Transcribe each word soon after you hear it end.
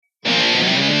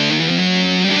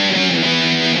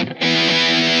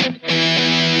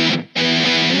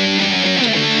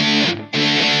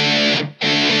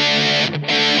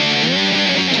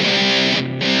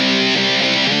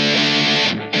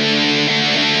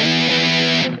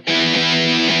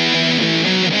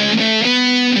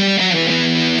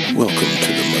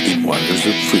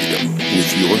Waters of Freedom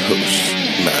with your hosts,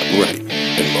 Matt Wright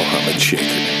and Mohammed Shaker.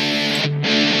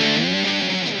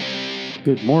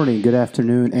 Good morning, good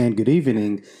afternoon, and good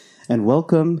evening, and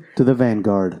welcome to the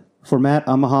Vanguard. For Matt,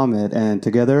 I'm Mohammed, and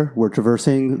together we're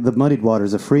traversing the muddied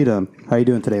waters of freedom. How are you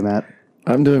doing today, Matt?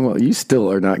 I'm doing well. You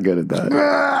still are not good at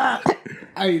that.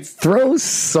 Throw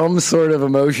some sort of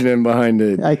emotion in behind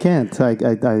it. I can't. I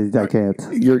can't.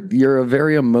 You're a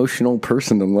very emotional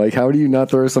person. I'm like, how do you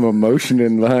not throw some emotion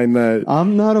in behind that?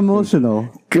 I'm not emotional.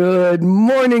 Good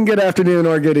morning, good afternoon,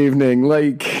 or good evening.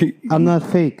 Like, I'm not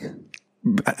fake.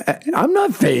 I'm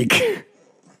not fake.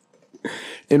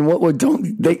 And what would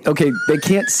they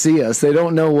can't see us. They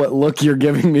don't know what look you're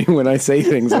giving me when I say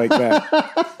things like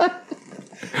that.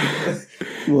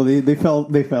 Well, they felt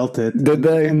it. Did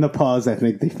they? In the pause, I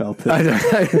think they felt it.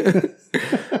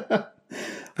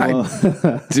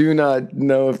 I do not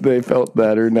know if they felt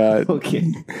that or not.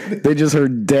 Okay. They just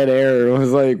heard dead air. It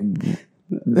was like,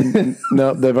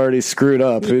 no, they've already screwed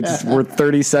up. We're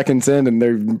 30 seconds in and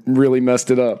they've really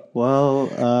messed it up. Well,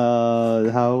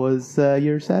 how was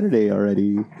your Saturday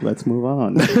already? Let's move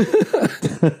on.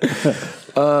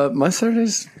 My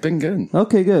Saturday's been good.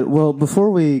 Okay, good. Well,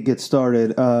 before we get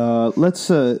started, let's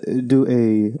do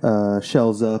a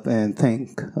shells up and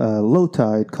thank Low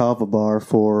Tide Kava Bar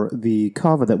for the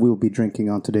kava that we will be drinking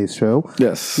on today's show.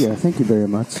 Yes. Yeah, thank you very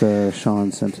much,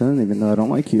 Sean Simpson, even though I don't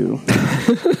like you.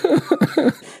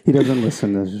 He doesn't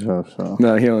listen to the show, so.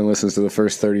 No, he only listens to the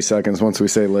first 30 seconds. Once we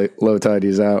say Low Tide,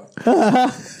 he's out.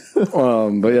 But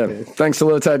yeah, thanks to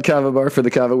Low Tide Kava Bar for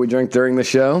the kava we drank during the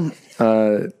show.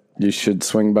 You should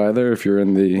swing by there if you're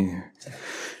in the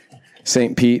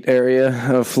St. Pete area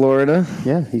of Florida.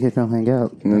 Yeah, you can come hang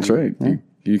out. That's right. Yeah.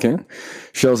 You can.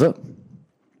 Shells up.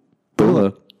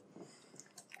 Bula.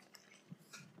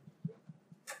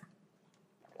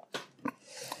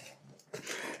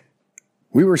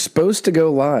 We were supposed to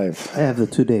go live. I have the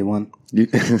 2-day one.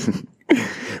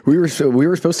 We were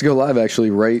supposed to go live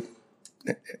actually right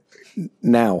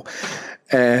now.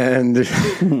 And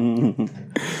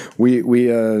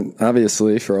we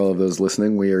obviously, for all of those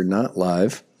listening, we are not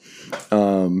live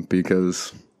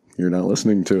because you're not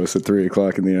listening to us at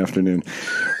 3:00 in the afternoon.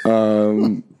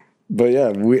 But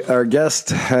yeah, our guest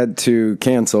had to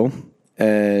cancel,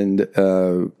 and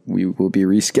we will be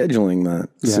rescheduling that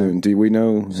soon. Do we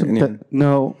know?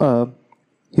 No,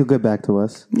 he'll get back to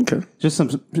us. Okay.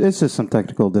 It's just some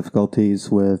technical difficulties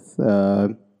with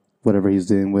whatever he's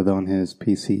dealing with on his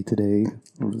PC today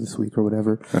or this week or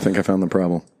whatever. I think I found the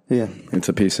problem. Yeah. It's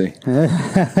a PC.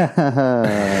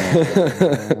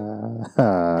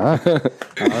 All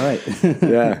right.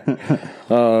 Yeah.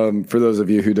 For those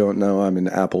of you who don't know, I'm an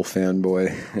Apple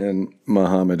fanboy, and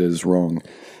Mohammed is wrong.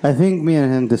 I think me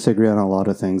and him disagree on a lot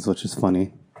of things, which is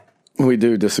funny. We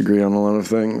do disagree on a lot of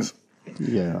things.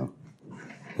 Yeah.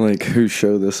 Like whose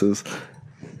show this is.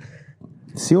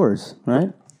 It's yours,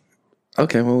 right?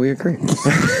 Okay, well, we agree.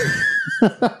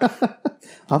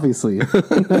 Obviously.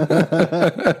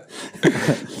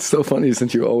 It's so funny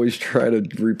since you always try to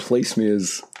replace me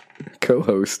as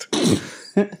co-host.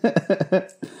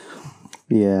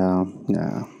 Yeah.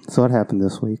 So what happened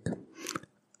this week?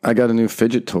 I got a new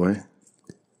fidget toy.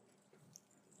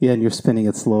 Yeah, and you're spinning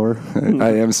it slower.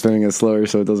 I am spinning it slower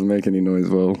so it doesn't make any noise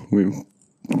while we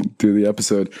do the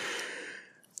episode.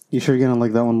 You sure you're going to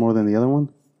like that one more than the other one?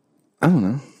 I don't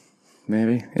know.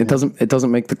 Maybe. It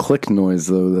doesn't make the click noise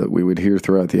though that we would hear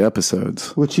throughout the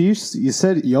episodes. Which you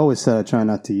always said I try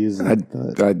not to use it.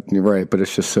 You're right, but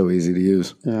it's just so easy to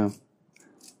use. Yeah.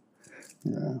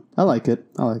 I like it.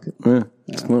 Yeah,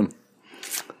 it's fun.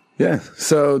 Yeah,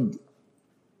 so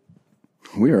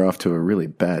we are off to a really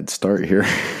bad start here.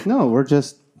 No, we're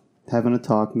just having a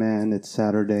talk, man. It's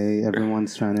Saturday.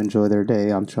 Everyone's trying to enjoy their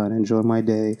day. I'm trying to enjoy my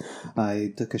day.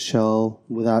 I took a shell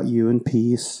without you in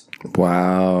peace.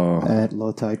 Wow. At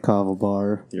Low Tide Kava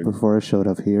Bar before I showed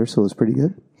up here, so it was pretty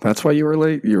good. That's why you were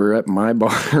late? You were at my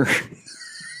bar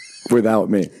without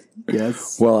me.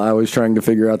 Yes. Well, I was trying to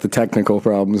figure out the technical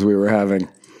problems we were having.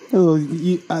 Oh,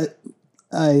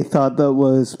 I thought that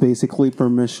was basically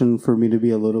permission for me to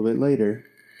be a little bit later.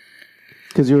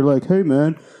 Because you were like, hey,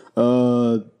 man,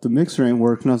 the mixer ain't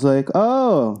working. I was like,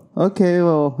 oh, okay,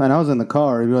 well, and I was in the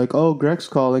car. You're like, oh, Greg's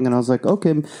calling. And I was like,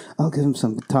 okay, I'll give him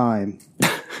some time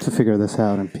to figure this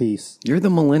out in peace. You're the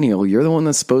millennial. You're the one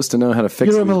that's supposed to know how to fix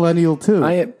it. You're a millennial, too.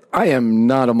 I am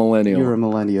not a millennial. You're a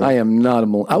millennial. I am not a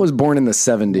millennial. I was born in the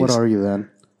 70s. What are you then?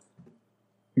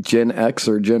 Gen X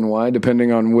or Gen Y,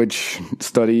 depending on which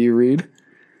study you read.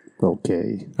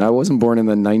 Okay. I wasn't born in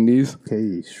the 90s.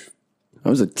 Okay. I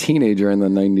was a teenager in the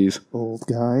 90s. Old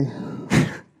guy.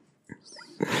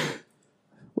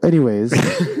 Anyways.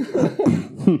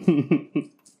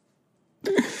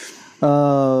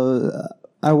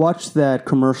 I watched that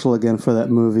commercial again for that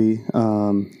movie,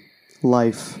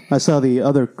 Life. I saw the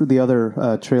other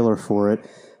trailer for it,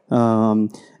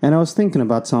 and I was thinking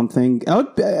about something.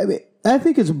 I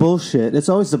think it's bullshit. It's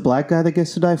always the black guy that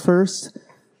gets to die first.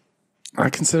 I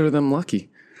consider them lucky.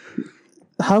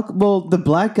 Well, the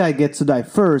black guy gets to die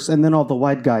first, and then all the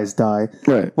white guys die.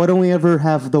 Right. Why don't we ever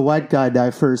have the white guy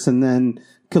die first, and then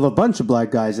kill a bunch of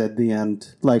black guys at the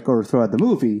end, or throughout the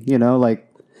movie?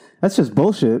 That's just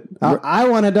bullshit. I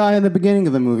want to die in the beginning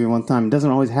of the movie one time. It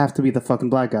doesn't always have to be the fucking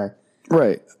black guy.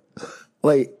 Right.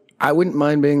 I wouldn't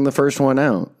mind being the first one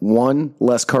out. One,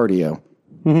 less cardio.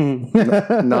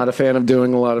 Not a fan of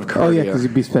doing a lot of cardio. Oh, yeah, because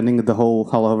you'd be spending the whole,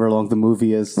 however long the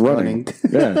movie is running.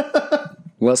 Yeah.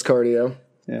 Less cardio.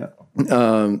 Yeah.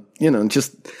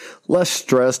 Just less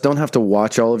stress. Don't have to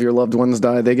watch all of your loved ones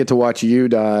die. They get to watch you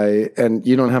die, and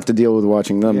you don't have to deal with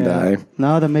watching them die.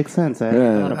 No, that makes sense. I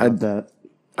hadn't thought about that.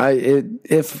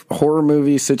 If horror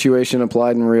movie situation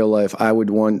applied in real life, I would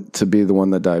want to be the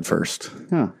one that died first.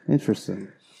 Huh, interesting.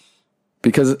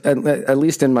 Because at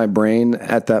least in my brain,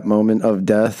 at that moment of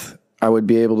death, I would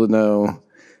be able to know,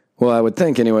 well, I would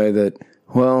think anyway that,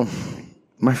 well,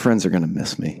 my friends are going to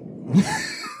miss me.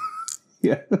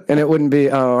 Yeah. And it wouldn't be,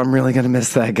 oh, I'm really going to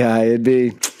miss that guy. It'd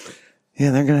be,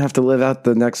 yeah, they're going to have to live out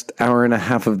the next hour and a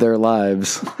half of their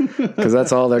lives because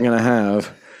that's all they're going to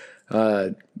have.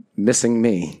 Missing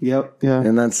me. Yep. Yeah.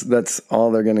 And that's all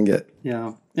they're going to get.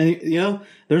 Yeah. And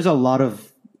there's a lot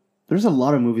of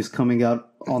movies coming out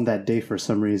on that day for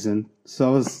some reason.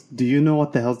 So do you know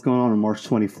what the hell's going on March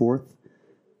 24th?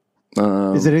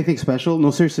 Is it anything special? No,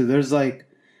 seriously, there's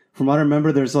from what I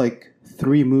remember, there's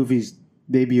 3 movies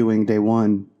debuting day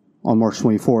one on March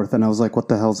 24th. And I was like, what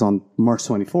the hell's on March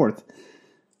 24th?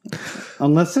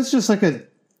 Unless it's just a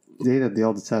day that they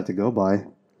all decide to go by.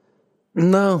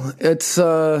 No, it's,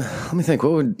 let me think,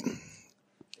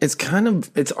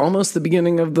 it's almost the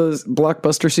beginning of the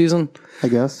blockbuster season. I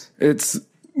guess. It's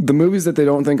the movies that they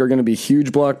don't think are going to be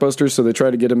huge blockbusters, so they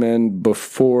try to get them in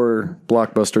before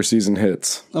blockbuster season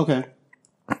hits. Okay.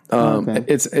 Okay.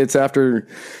 It's after,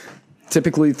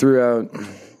 typically throughout,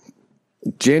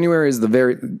 January is the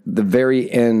very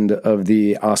end of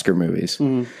the Oscar movies.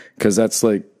 Because that's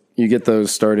you get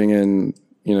those starting in,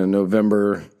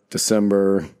 November,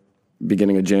 December,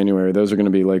 beginning of January. Those are going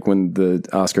to be when the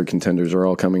Oscar contenders are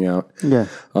all coming out. Yeah.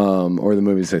 Or the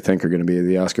movies they think are going to be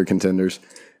the Oscar contenders.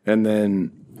 And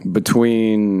then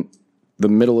between the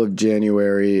middle of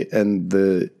January and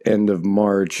the end of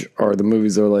March are the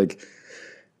movies that are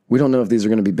we don't know if these are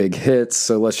going to be big hits,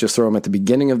 so let's just throw them at the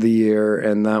beginning of the year,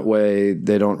 and that way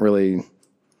they don't really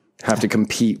have to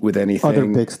compete with anything. Other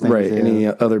big things. Right, any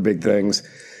other big things.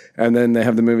 And then they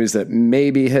have the movies that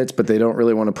may be hits, but they don't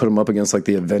really want to put them up against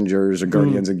the Avengers or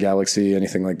Guardians of the Galaxy,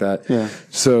 anything like that. Yeah.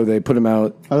 So they put them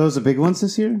out. Are those the big ones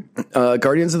this year?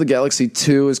 Guardians of the Galaxy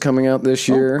 2 is coming out this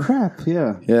year. Oh, crap.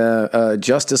 Yeah. Yeah.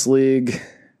 Justice League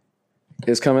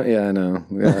is coming. Yeah, I know.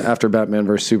 Yeah, after Batman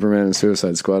vs. Superman and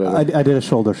Suicide Squad. I did a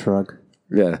shoulder shrug.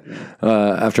 Yeah.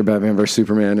 After Batman vs.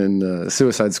 Superman and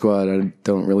Suicide Squad, I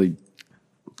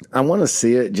want to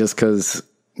see it just because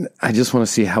I just want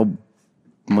to see how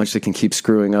much they can keep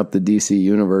screwing up the DC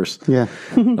universe. Yeah.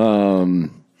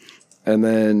 And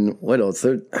then what else?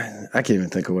 I can't even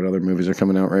think of what other movies are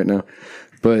coming out right now.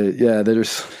 But yeah,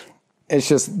 it's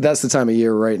just, that's the time of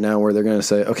year right now where they're going to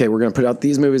say, okay, we're going to put out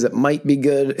these movies that might be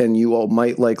good and you all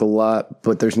might like a lot,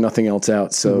 but there's nothing else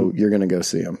out. So you're going to go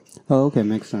see them. Oh, okay.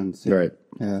 Makes sense. Yeah. Right.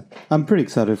 Yeah. I'm pretty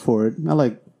excited for it. I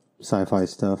like sci-fi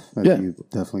stuff. You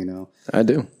definitely know. I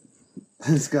do.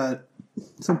 It's got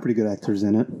some pretty good actors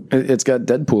in it. It's got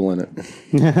Deadpool in it.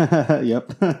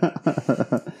 Yep.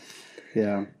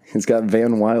 Yeah. It's got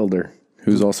Van Wilder,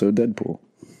 who's also Deadpool.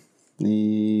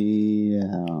 Yeah.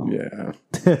 Yeah.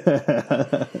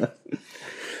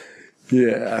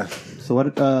 Yeah. So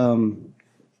what,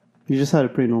 you just had a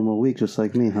pretty normal week, just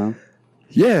like me, huh?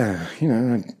 Yeah.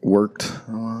 I worked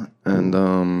a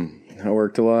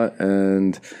lot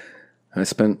and, I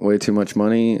spent way too much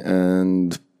money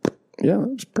and yeah, that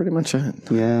was pretty much it.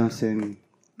 Yeah, same.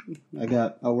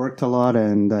 I worked a lot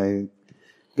and I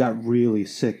got really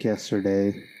sick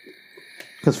yesterday.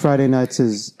 Because Friday nights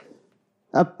is,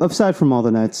 aside from all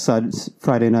the nights,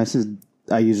 Friday nights is,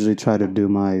 I usually try to do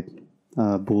my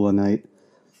Bula night.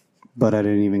 But I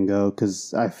didn't even go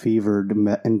because I fevered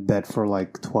in bed for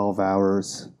 12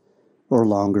 hours or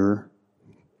longer.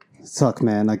 Suck,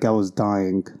 man. I was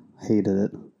dying. Hated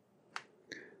it.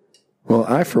 Well,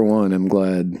 I, for one, am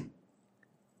glad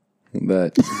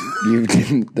that you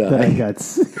didn't die. That I got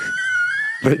sick.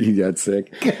 But you got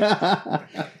sick.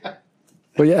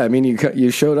 Well, yeah, I mean, you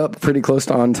showed up pretty close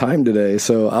to on time today,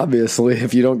 so obviously,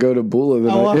 if you don't go to Bula,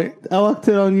 then I walked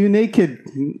in on you naked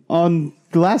on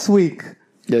last week,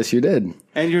 yes, you did.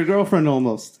 and your girlfriend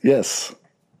almost. Yes.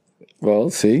 Well,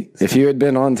 see, if you had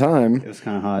been on time, It was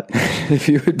kind of hot. if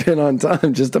you had been on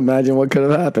time, just imagine what could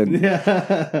have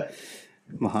happened.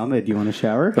 Mohammed, you want a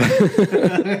shower?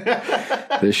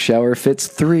 This shower fits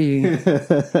 3.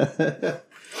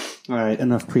 All right,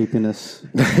 enough creepiness.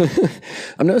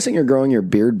 I'm noticing you're growing your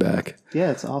beard back.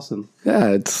 Yeah, it's awesome.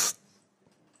 Yeah, that's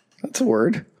a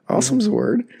word. Awesome's a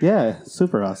word. Yeah,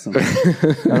 super awesome. I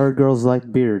heard girls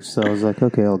like beards, so I was like,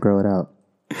 okay, I'll grow it out.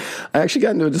 I actually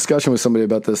got into a discussion with somebody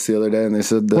about this the other day, and they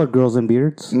said that What, girls and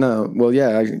beards? no. Well,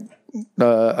 yeah,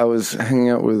 I was hanging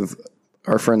out with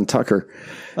our friend Tucker.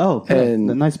 Oh, yeah, And-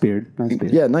 nice beard. Nice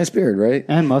beard. Yeah, nice beard, right?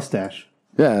 And mustache.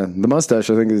 Yeah, the mustache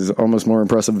I think is almost more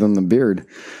impressive than the beard.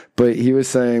 But he was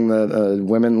saying that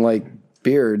women like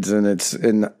beards,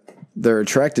 and they're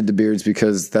attracted to beards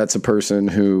because that's a person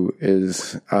who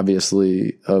is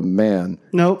obviously a man.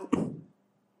 Nope.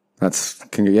 That's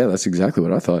exactly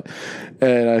what I thought.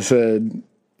 And I said,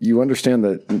 you understand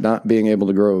that not being able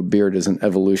to grow a beard is an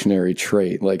evolutionary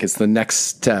trait. Like, it's the next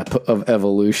step of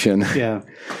evolution. Yeah.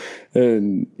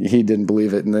 And he didn't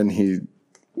believe it. And then he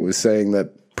was saying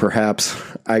that perhaps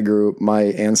my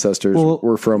ancestors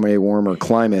were from a warmer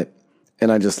climate.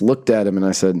 And I just looked at him and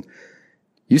I said,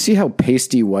 you see how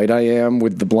pasty white I am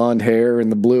with the blonde hair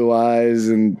and the blue eyes,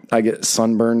 and I get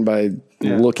sunburned by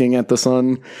looking at the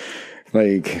sun,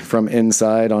 like from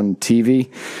inside on TV.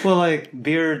 Well, like,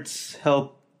 beards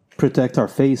help protect our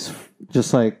face,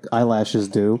 just like eyelashes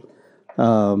do.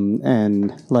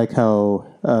 And like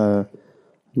how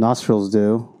nostrils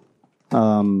do.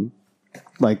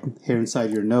 Like hair inside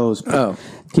your nose. Oh,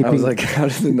 I was like, how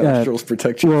do the nostrils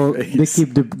protect your face? They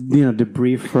keep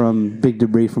debris from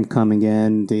coming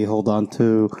in. They hold on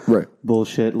to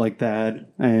bullshit like that,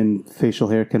 and facial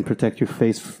hair can protect your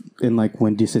face in like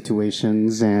windy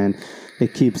situations, and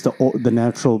it keeps the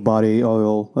natural body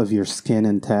oil of your skin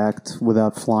intact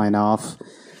without flying off.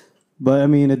 But I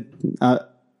mean, I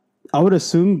would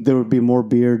assume there would be more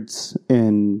beards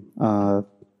in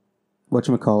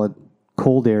whatchamacallit,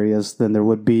 cold areas than there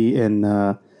would be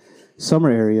in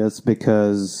summer areas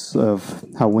because of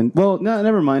how wind. Well, no,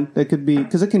 never mind. It could be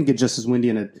because it can get just as windy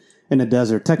in a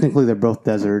desert. Technically, they're both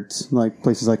deserts, like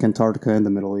places like Antarctica and the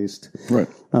Middle East. Right.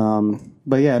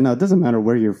 But yeah, no, it doesn't matter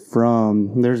where you're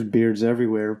from. There's beards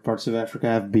everywhere. Parts of Africa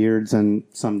have beards and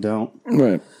some don't.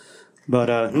 Right.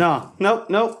 But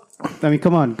nope. I mean,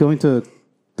 come on, going to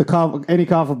any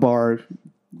coffee bar,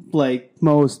 like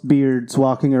most beards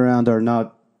walking around are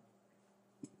not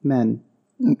men.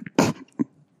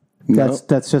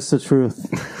 That's just the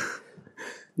truth.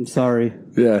 I'm sorry.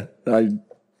 Yeah,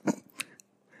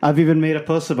 I've even made a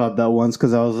post about that once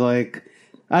because I was like,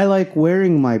 I like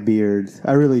wearing my beard.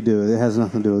 I really do. It has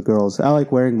nothing to do with girls. I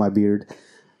like wearing my beard,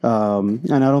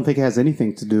 and I don't think it has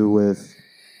anything to do with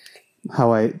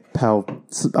how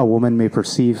a woman may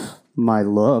perceive my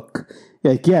look.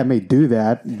 Like, yeah, it may do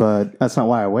that, but that's not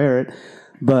why I wear it.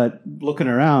 But looking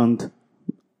around,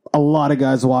 a lot of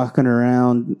guys walking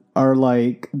around are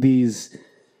like these.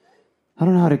 I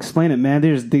don't know how to explain it, man.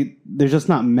 They're just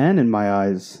not men in my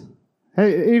eyes.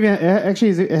 Hey, even actually,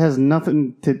 it has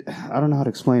nothing to. I don't know how to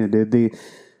explain it, dude. They're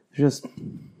just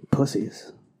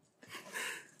pussies.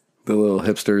 the little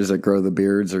hipsters that grow the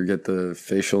beards or get the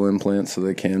facial implants so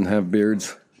they can have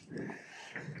beards.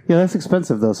 Yeah, that's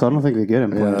expensive though, so I don't think they get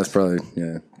implants. Yeah, that's probably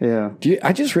Yeah.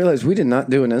 I just realized we did not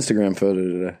do an Instagram photo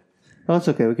today. Oh, it's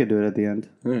okay. We could do it at the end.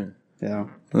 Yeah, Yeah.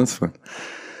 that's fun.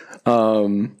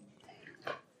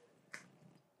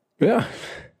 Yeah,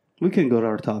 We can go to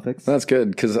our topics. that's good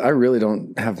because I really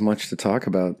don't have much to talk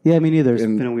about. Yeah, me neither. It's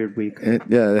been a weird week. It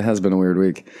has been a weird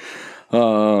week.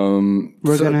 We're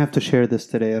going to have to share this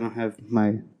today. I don't have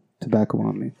my tobacco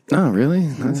on me. Oh, really?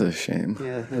 That's a shame.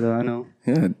 Yeah, I know.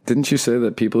 Yeah, didn't you say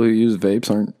that people who use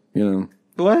vapes aren't,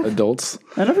 What? adults?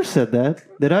 I never said that.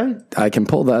 Did I? I can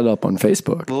pull that up on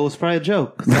Facebook. Well, it was probably a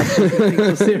joke. Stop taking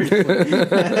things so seriously.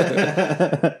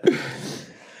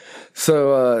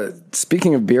 So,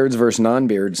 speaking of beards versus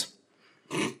non-beards,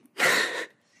 I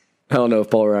don't know if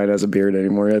Paul Ryan has a beard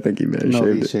anymore. I think he may have No,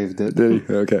 shaved he it. shaved it. Did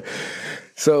he? Okay.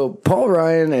 So, Paul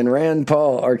Ryan and Rand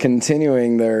Paul are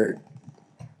continuing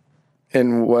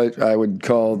in what I would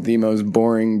call the most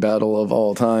boring battle of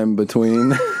all time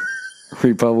between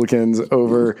Republicans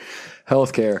over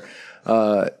healthcare.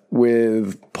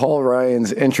 With Paul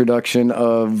Ryan's introduction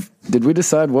of, did we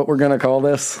decide what we're going to call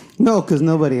this? No, because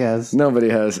nobody has. Nobody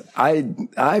has.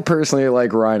 I personally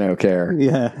like Rhino Care.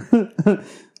 Yeah.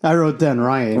 I wrote down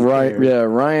Ryan. Right? Care. Yeah,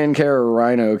 Ryan Care or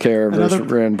Rhino Care versus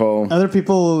Rand Paul. Other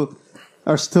people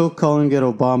are still calling it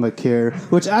Obamacare,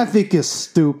 which I think is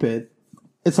stupid.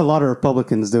 It's a lot of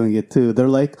Republicans doing it too. They're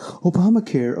like,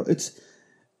 Obamacare, it's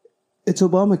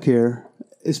Obamacare,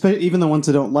 even the ones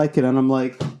that don't like it. And I'm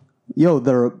like, yo,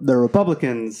 the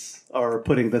Republicans are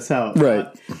putting this out. Right.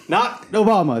 Not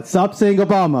Obama. Stop saying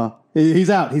Obama. He's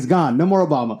out. He's gone. No more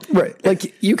Obama. Right.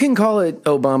 Like, you can call it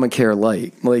Obamacare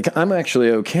light. Like, I'm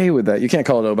actually okay with that. You can't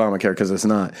call it Obamacare because it's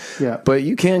not. Yeah. But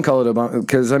you can call it Obama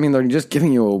because, I mean, they're just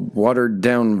giving you a watered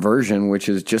down version, which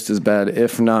is just as bad,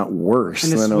 if not worse,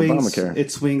 than Obamacare. It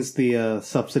swings the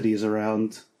subsidies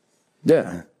around.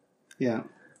 Yeah. Yeah.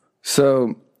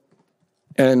 So,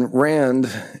 and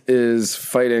Rand is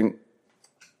fighting.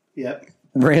 Yep.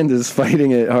 Rand is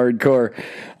fighting it hardcore.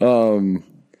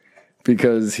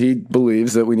 Because he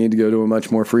believes that we need to go to a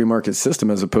much more free market system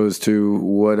as opposed to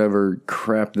whatever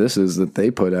crap this is that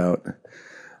they put out.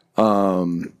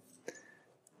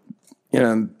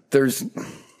 There's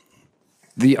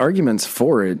the arguments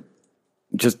for it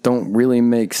just don't really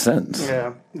make sense.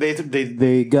 Yeah,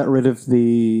 they got rid of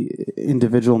the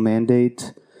individual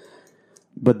mandate,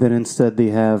 but then instead they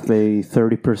have a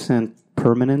 30%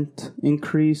 permanent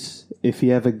increase if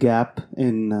you have a gap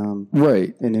in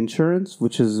in insurance,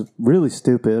 which is really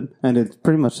stupid, and it's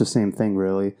pretty much the same thing,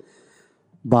 really.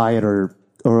 Buy it or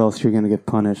else you're going to get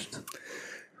punished.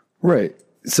 Right.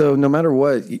 So no matter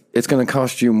what, it's going to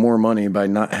cost you more money by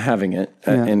not having it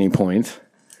at any point.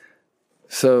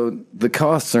 So the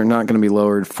costs are not going to be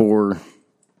lowered for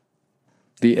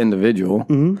the individual.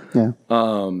 Mm-hmm. Yeah.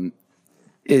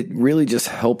 It really just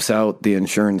helps out the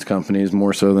insurance companies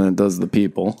more so than it does the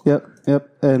people. Yep.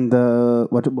 And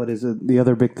what is it? The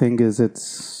other big thing is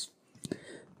it's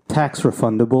tax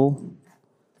refundable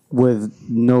with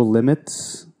no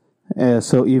limits.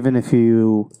 So even if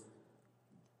you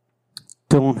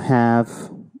don't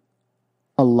have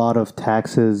a lot of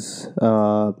taxes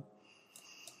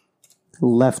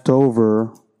left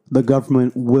over, the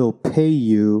government will pay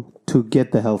you to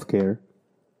get the health care,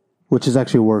 which is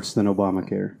actually worse than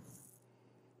Obamacare.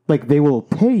 Like, they will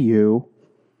pay you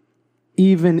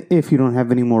even if you don't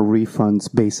have any more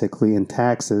refunds, basically, in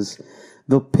taxes.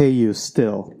 They'll pay you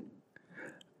still,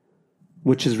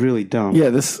 which is really dumb. Yeah,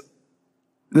 this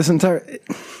entire...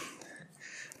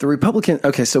 The Republican...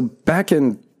 Okay, so back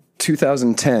in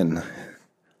 2010...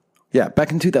 Yeah,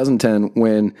 back in 2010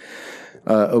 when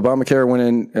Obamacare went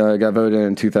in, got voted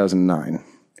in 2009.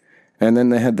 And then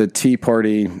they had the Tea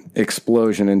Party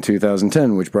explosion in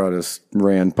 2010, which brought us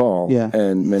Rand Paul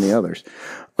and many others,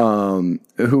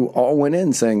 who all went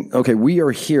in saying, okay, we are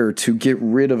here to get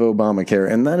rid of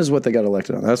Obamacare. And that is what they got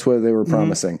elected on. That's what they were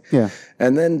promising. Yeah.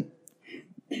 And then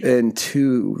in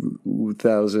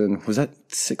 2000, was that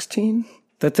 16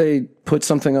 that they put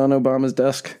something on Obama's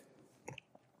desk?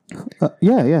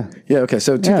 Yeah. Yeah, okay.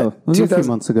 So It was a few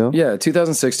months ago. Yeah,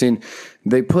 2016,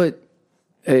 they put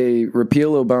a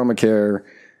repeal Obamacare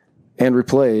and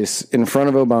replace in front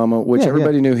of Obama, which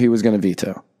everybody knew he was going to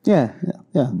veto. Yeah.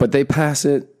 But they pass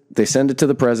it, they send it to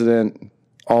the president,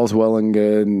 all's well and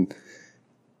good, and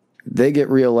they get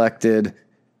reelected,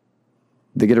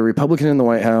 they get a Republican in the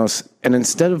White House, and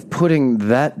instead of putting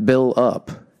that bill up,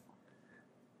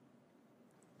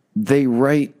 they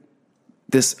write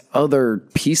this other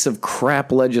piece of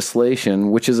crap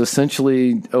legislation, which is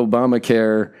essentially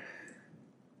Obamacare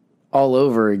all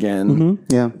over again. Mm-hmm.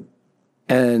 Yeah.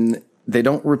 And they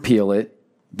don't repeal it.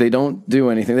 They don't do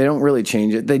anything. They don't really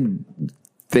change it.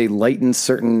 They lighten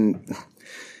certain...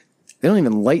 They don't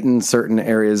even lighten certain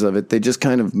areas of it. They just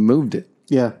kind of moved it.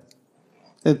 Yeah.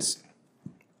 It's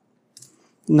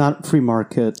not free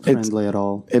market friendly at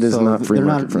all. It is not free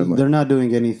market friendly. They're not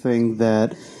doing anything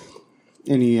that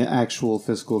any actual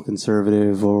fiscal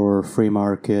conservative or free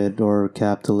market or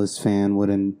capitalist fan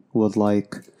would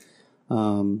like.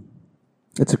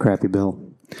 It's a crappy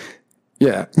bill.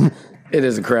 Yeah, it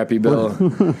is a crappy bill.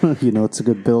 You know it's a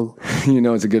good bill. You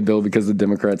know it's a good bill because the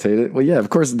Democrats hate it. Well, yeah, of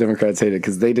course the Democrats hate it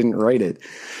because they didn't write it.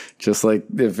 Just like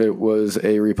if it was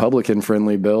a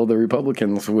Republican-friendly bill, the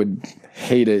Republicans would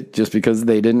hate it just because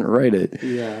they didn't write it.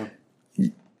 Yeah.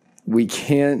 We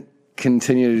can't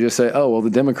continue to just say, oh, well, the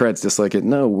Democrats dislike it.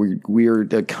 No, we are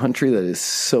a country that is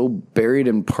so buried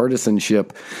in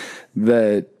partisanship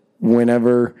that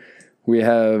whenever we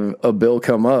have a bill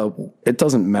come up, it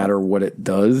doesn't matter what it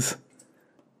does.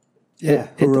 Yeah,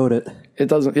 who wrote it? It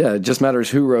doesn't, it just matters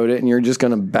who wrote it, and you're just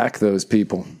going to back those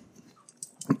people.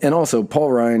 And also,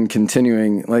 Paul Ryan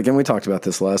continuing, and we talked about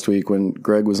this last week when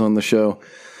Greg was on the show,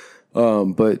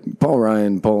 but Paul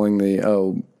Ryan pulling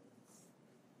the,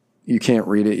 you can't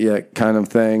read it yet kind of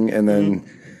thing, and then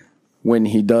when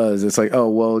he does, it's like, oh,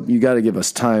 well, you got to give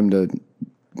us time to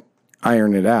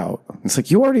iron it out. It's like,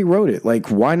 you already wrote it. Like,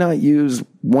 why not use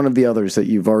one of the others that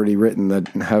you've already written that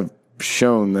have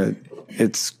shown that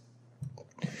it's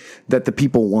that the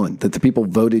people want, that the people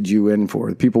voted you in for.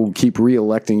 The people keep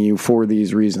re-electing you for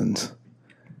these reasons.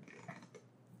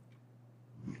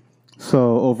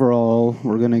 So overall,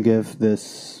 we're going to give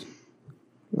this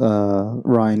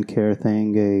Ryan Care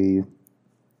thing a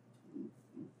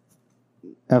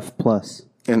F+.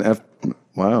 And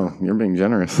wow, you're being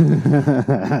generous.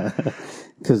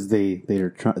 Because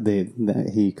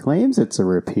he claims it's a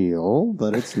repeal,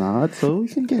 but it's not, so we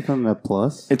can give him a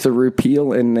plus. It's a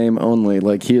repeal in name only,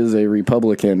 like he is a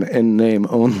Republican in name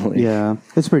only. Yeah,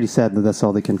 it's pretty sad that that's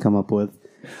all they can come up with.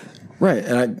 Right,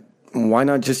 and why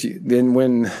not just then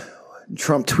when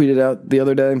Trump tweeted out the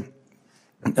other day,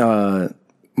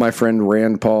 my friend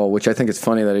Rand Paul, which I think it's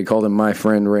funny that he called him my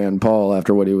friend Rand Paul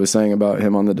after what he was saying about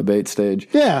him on the debate stage.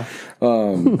 Yeah.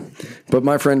 But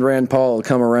my friend Rand Paul will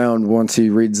come around once he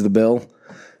reads the bill.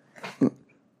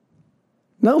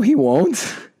 No, he won't.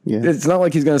 Yeah. It's not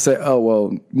like he's going to say, oh,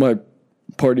 well, my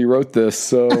party wrote this,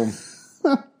 so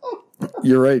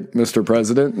you're right, Mr.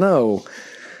 President. No.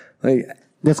 Like,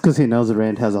 That's because he knows that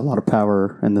Rand has a lot of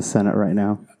power in the Senate right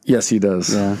now. yes, he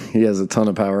does. Yeah. He has a ton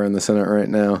of power in the Senate right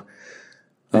now.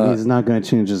 And he's not going to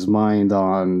change his mind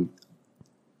on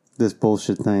this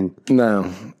bullshit thing.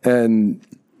 No. And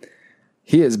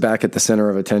he is back at the center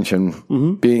of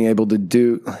attention, being able to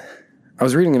do. I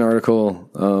was reading an article.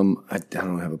 I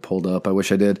don't have it pulled up. I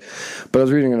wish I did. But I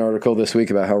was reading an article this week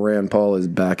about how Rand Paul is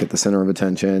back at the center of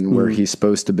attention, where he's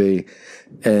supposed to be.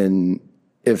 And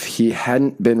if Trump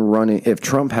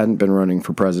hadn't been running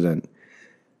for president,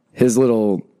 his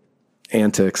little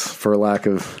antics, for lack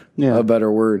of a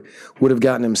better word, would have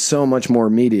gotten him so much more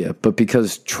media. But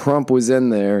because Trump was in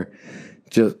there,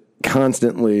 just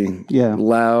constantly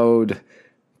loud,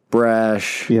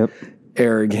 brash,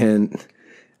 arrogant,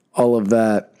 all of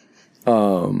that,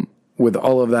 with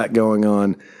all of that going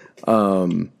on,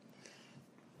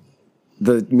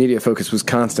 the media focus was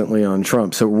constantly on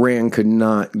Trump. So Rand could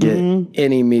not get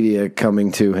any media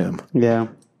coming to him. Yeah.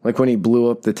 Like when he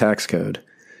blew up the tax code.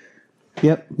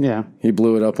 Yep. Yeah. He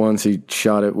blew it up once. He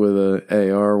shot it with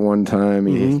a AR one time.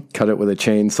 He cut it with a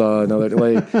chainsaw. Another,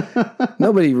 like,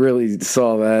 nobody really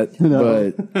saw that,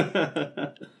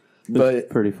 but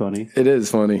Pretty funny. it is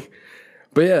funny.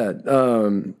 But yeah,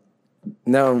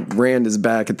 now Rand is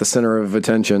back at the center of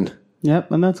attention.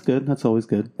 Yep, and that's good. That's always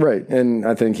good. Right, and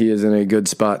I think he is in a good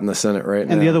spot in the Senate right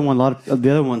now. And the other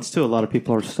ones too. A lot of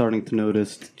people are starting to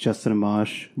notice Justin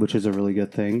Amash, which is a really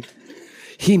good thing.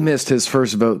 He missed his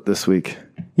first vote this week.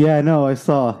 Yeah, I know. I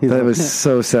saw. That was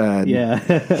so sad. Yeah.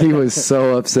 He was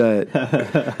so upset.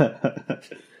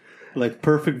 Like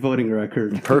perfect voting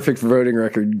record. Perfect voting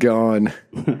record gone.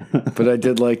 But I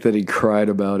did like that he cried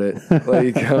about it.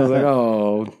 Like, I was like,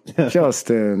 oh,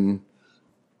 Justin.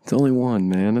 It's only one,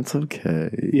 man. It's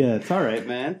okay. Yeah, it's all right,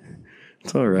 man.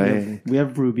 It's all right. We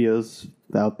have Rubios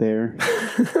out there.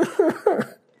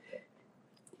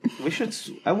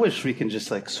 I wish we can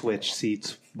just like switch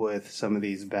seats with some of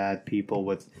these bad people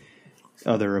with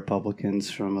other Republicans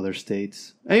from other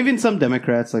states. And even some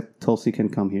Democrats, like Tulsi, can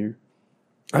come here.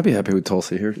 I'd be happy with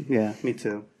Tulsi here. Yeah, me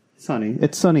too. Sunny.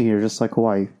 It's sunny here, just like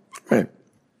Hawaii. Right.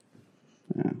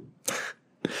 Yeah.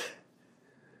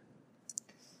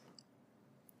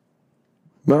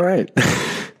 All right.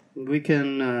 We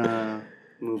can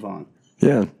move on.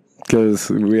 Yeah, because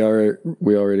we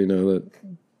already know that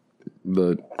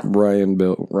the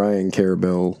Ryan Care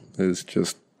bill is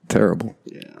just terrible.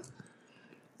 Yeah.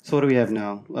 So what do we have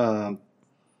now?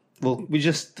 Well, we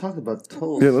just talked about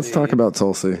Tulsi. Yeah, let's talk about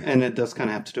Tulsi. And it does kind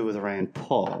of have to do with Rand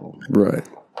Paul. Right.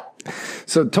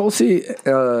 So Tulsi...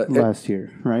 last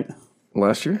year, right?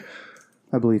 Last year?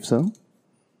 I believe so.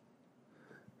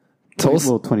 Tulsi...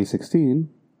 Well, 2016.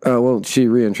 Well, she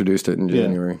reintroduced it in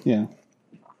January. Yeah.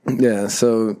 Yeah,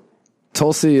 so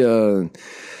Tulsi...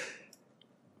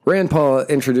 Rand Paul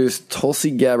introduced Tulsi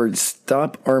Gabbard's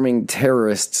Stop Arming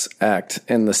Terrorists Act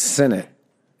in the Senate.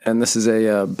 And this is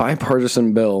a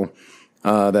bipartisan bill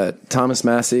that Thomas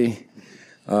Massey,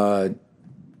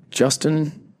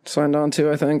 Justin signed on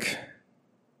to, I think.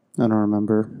 I don't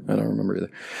remember. I don't remember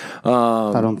either.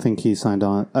 I don't think he signed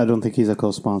on. I don't think he's a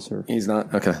co-sponsor. He's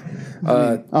not? Okay.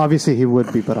 Obviously, he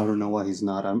would be, but I don't know why he's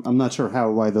not. I'm not sure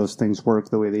why those things work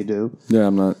the way they do. Yeah,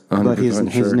 I'm not 100% But his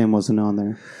sure. name wasn't on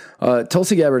there.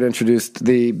 Tulsi Gabbard introduced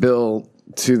the bill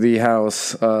to the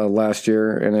House last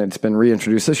year, and it's been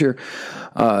reintroduced this year.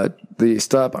 The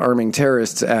Stop Arming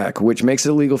Terrorists Act, which makes it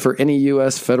illegal for any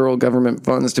U.S. federal government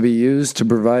funds to be used to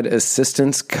provide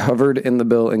assistance covered in the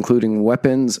bill, including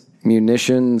weapons,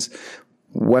 munitions,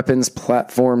 weapons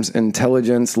platforms,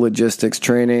 intelligence, logistics,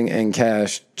 training, and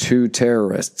cash to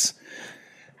terrorists.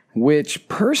 Which,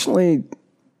 personally,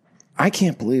 I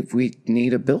can't believe we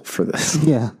need a bill for this.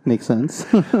 Yeah, makes sense.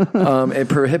 It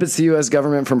prohibits the U.S.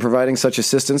 government from providing such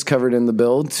assistance covered in the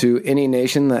bill to any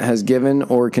nation that has given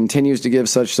or continues to give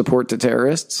such support to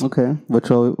terrorists. Okay,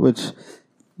 which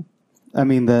I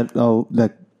mean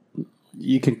that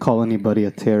you can call anybody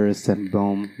a terrorist and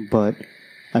boom, but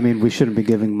I mean we shouldn't be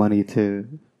giving money to.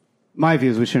 My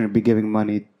view is we shouldn't be giving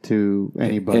money to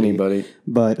anybody.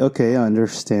 But okay, I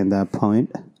understand that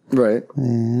point. Right.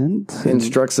 And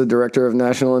instructs the Director of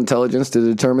National Intelligence to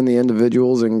determine the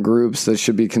individuals and groups that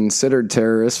should be considered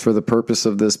terrorists for the purpose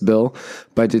of this bill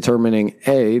by determining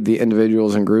A, the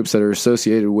individuals and groups that are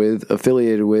associated with,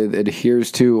 affiliated with,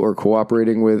 adheres to, or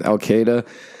cooperating with Al-Qaeda.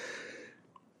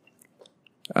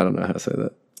 I don't know how to say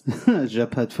that.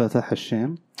 Jabhat Fatah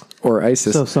al-Sham. Or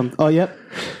ISIS. Yep.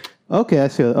 Okay, I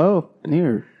see. Oh,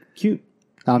 near. Cute.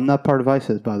 I'm not part of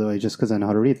ISIS, by the way, just because I know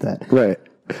how to read that. Right.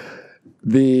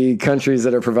 The countries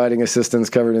that are providing assistance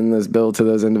covered in this bill to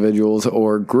those individuals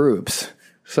or groups.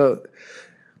 So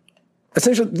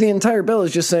essentially, the entire bill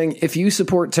is just saying if you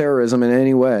support terrorism in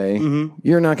any way,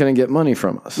 you're not going to get money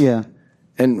from us. Yeah.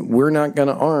 And we're not going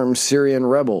to arm Syrian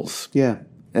rebels. Yeah.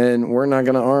 And we're not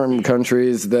going to arm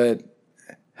countries that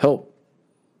help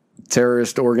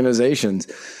terrorist organizations.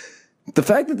 The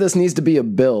fact that this needs to be a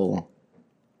bill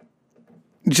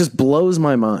just blows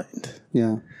my mind.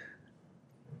 Yeah.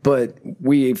 But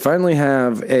we finally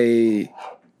have a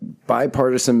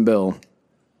bipartisan bill.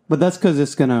 But that's because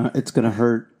it's gonna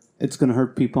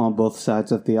hurt people on both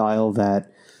sides of the aisle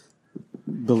that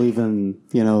believe in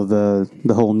the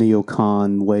whole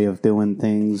neocon way of doing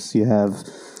things. You have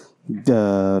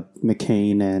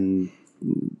McCain and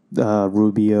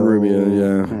Rubio,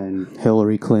 yeah, and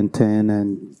Hillary Clinton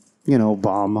and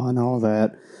Obama and all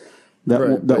that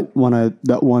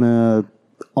want to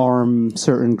arm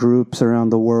certain groups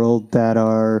around the world that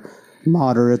are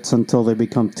moderates until they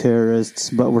become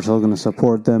terrorists, but we're still going to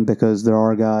support them because they're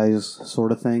our guys,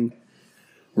 sort of thing.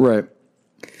 Right.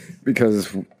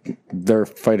 Because they're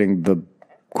fighting the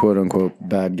quote-unquote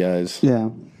bad guys. Yeah.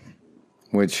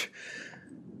 Which,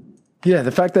 yeah,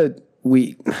 the fact that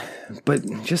but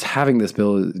just having this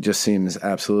bill just seems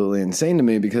absolutely insane to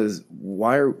me because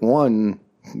one,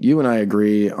 you and I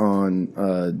agree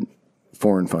on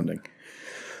foreign funding.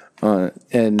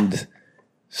 And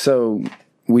so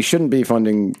we shouldn't be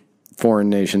funding foreign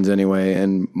nations anyway,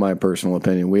 in my personal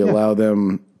opinion. We allow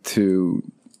them to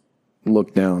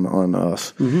look down on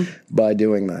us by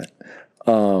doing that.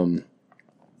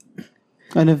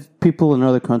 And if people in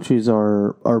other countries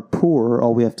are poor,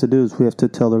 all we have to do is we have to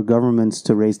tell their governments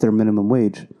to raise their minimum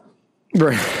wage.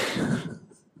 Right.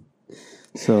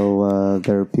 So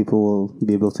their people will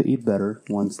be able to eat better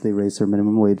once they raise their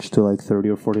minimum wage to like $30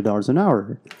 or $40 an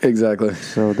hour. Exactly.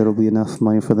 So there'll be enough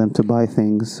money for them to buy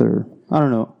things, or I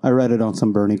don't know. I read it on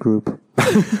some Bernie group.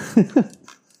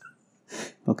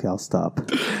 Okay, I'll stop.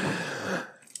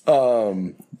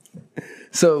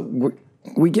 So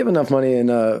we give enough money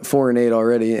in foreign aid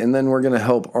already, and then we're going to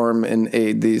help arm and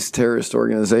aid these terrorist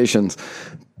organizations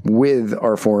with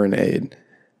our foreign aid.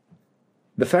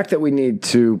 The fact that we need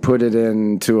to put it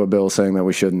into a bill saying that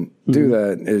we shouldn't do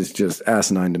that is just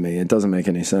asinine to me. It doesn't make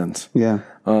any sense. Yeah.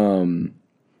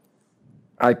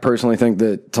 I personally think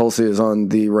that Tulsi is on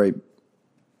the right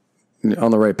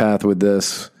path with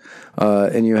this.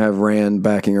 And you have Rand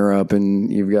backing her up,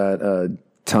 and you've got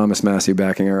Thomas Massey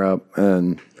backing her up,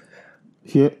 and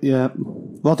yeah.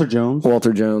 Walter Jones.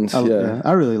 Yeah.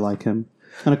 I really like him.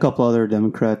 And a couple other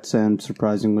Democrats and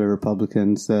surprisingly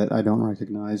Republicans that I don't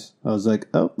recognize. I was like,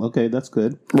 oh, okay, that's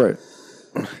good. Right.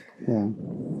 Yeah.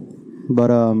 But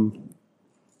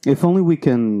if only we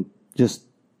can just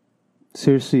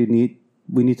seriously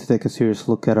we need to take a serious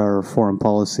look at our foreign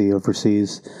policy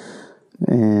overseas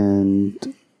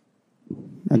and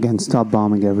again, stop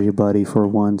bombing everybody for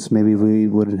once. Maybe we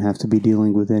wouldn't have to be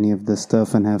dealing with any of this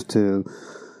stuff and have to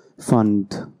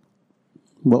fund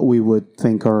what we would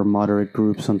think are moderate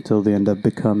groups until they end up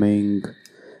becoming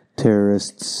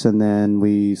terrorists, and then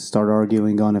we start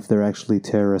arguing on if they're actually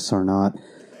terrorists or not.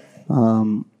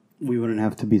 We wouldn't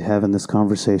have to be having this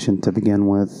conversation to begin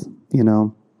with,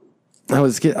 I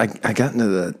got into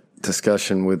that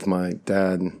discussion with my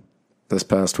dad this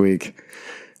past week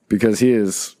because he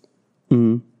is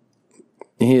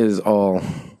all,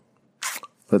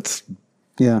 let's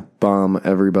Yeah. bomb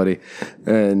everybody,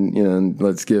 and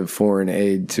let's give foreign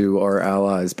aid to our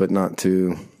allies, but not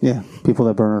to People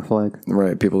that burn our flag.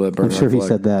 people that burn. I'm sure our flag. he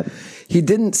said that. He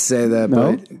didn't say that,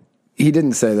 No? but he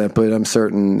didn't say that. But I'm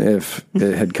certain if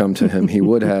it had come to him, he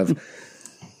would have.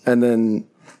 And then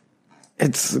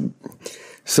it's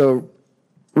so.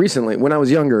 Recently, when I was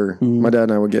younger, my dad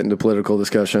and I would get into political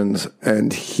discussions,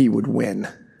 and he would win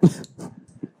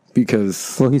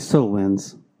because. Well, he still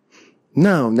wins.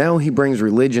 No, now he brings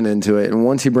religion into it. And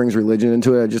once he brings religion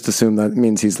into it, I just assume that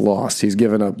means he's lost. He's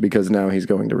given up because now he's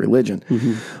going to religion.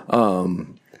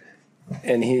 And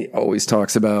he always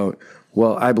talks about,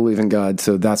 well, I believe in God,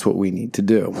 so that's what we need to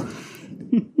do.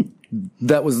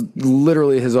 That was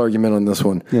literally his argument on this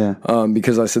one. Yeah.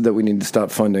 Because I said that we need to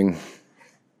stop funding.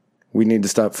 We need to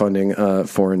stop funding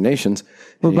foreign nations.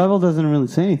 Well, the Bible doesn't really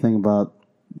say anything about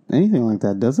anything like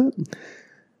that, does it?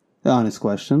 The honest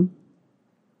question.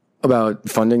 About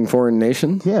funding foreign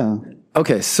nations? Yeah.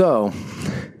 Okay, so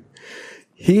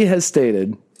he has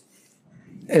stated,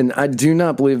 and I do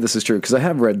not believe this is true because I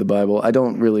have read the Bible. I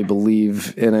don't really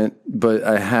believe in it, but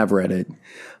I have read it.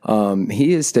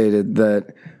 He has stated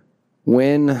that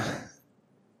when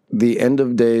the end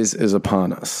of days is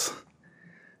upon us,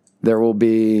 there will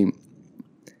be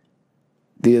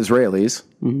the Israelis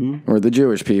or the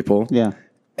Jewish people,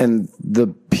 and the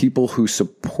people who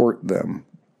support them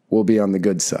will be on the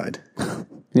good side.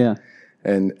 Yeah.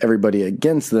 And everybody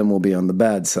against them will be on the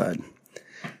bad side.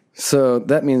 So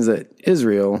that means that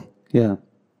Israel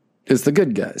is the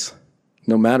good guys,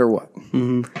 no matter what.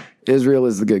 Israel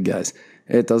is the good guys.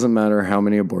 It doesn't matter how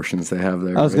many abortions they have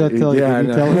there. I was going to tell you. Yeah, Did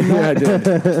you tell him that? Yeah,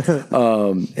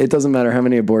 I did. It doesn't matter how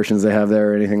many abortions they have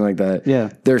there or anything like that. Yeah.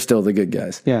 They're still the good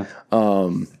guys. Yeah.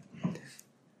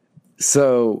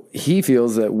 So he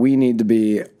feels that we need to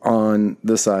be on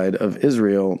the side of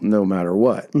Israel no matter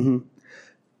what.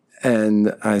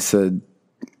 And I said,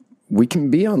 we can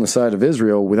be on the side of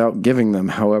Israel without giving them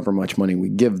however much money we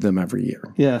give them every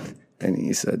year. Yeah. And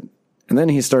he said, and then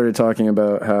he started talking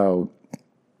about how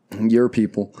your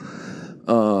people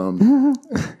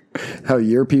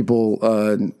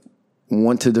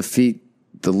want to defeat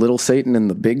the little Satan and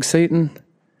the big Satan.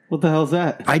 What the hell's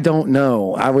that? I don't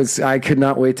know. I could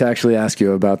not wait to actually ask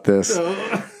you about this.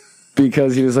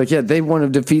 Because he was like, yeah, they want to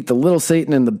defeat the little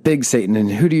Satan and the big Satan. And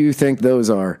who do you think those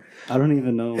are? I don't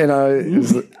even know. And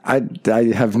I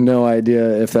have no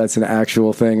idea if that's an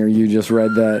actual thing or you just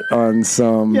read that on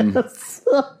some...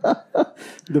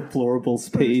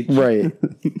 Deplorables page. Right.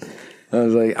 I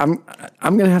was like, I'm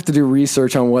going to have to do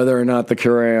research on whether or not the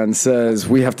Quran says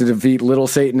we have to defeat little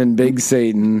Satan and big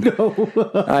Satan. No.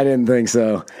 I didn't think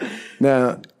so.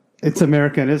 Now, it's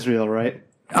America and Israel, right?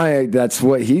 That's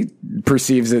what he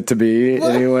perceives it to be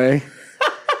anyway.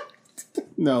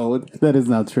 No, that is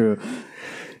not true.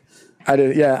 I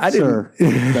didn't. Sir,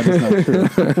 that is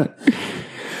not true.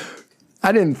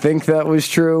 I didn't think that was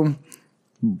true,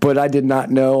 but I did not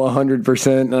know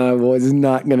 100%. I was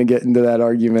not going to get into that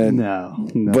argument. No.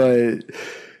 But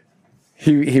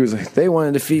he was like, they want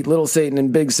to defeat little Satan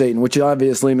and big Satan, which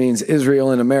obviously means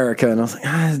Israel and America. And I was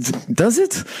like, does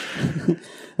it?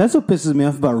 That's what pisses me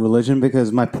off about religion,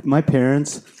 because my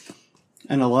parents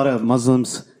and a lot of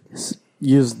Muslims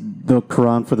use the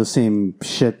Quran for the same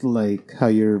shit, like how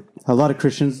a lot of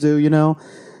Christians do,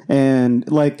 and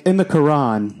like in the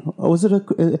Quran, was it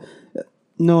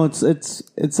no, it's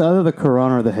either the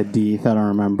Quran or the Hadith, I don't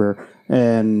remember,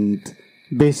 and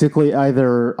basically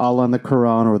either Allah in the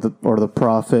Quran or the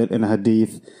Prophet in a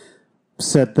Hadith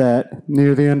said that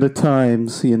near the end of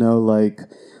times, like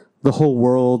the whole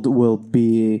world will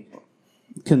be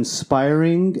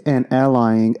conspiring and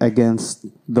allying against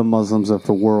the Muslims of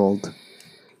the world.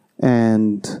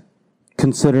 And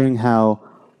considering how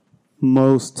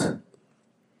most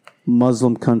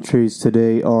Muslim countries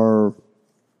today are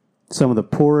some of the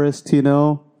poorest,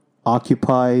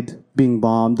 occupied, being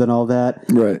bombed and all that.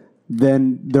 Right.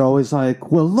 Then they're always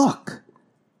like, well, look.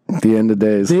 The end of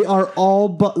days. They are all,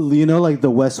 like the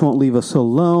West won't leave us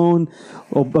alone.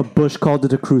 Bush called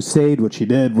it a crusade, which he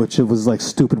did, which it was like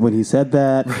stupid when he said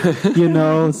that.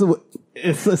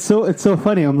 So it's so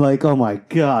funny. I'm like, oh my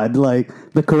God, like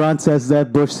the Quran says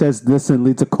that, Bush says this, and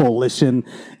leads a coalition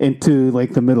into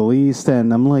like the Middle East,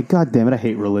 and I'm like, God damn it, I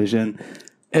hate religion.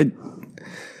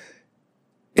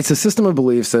 It's a system of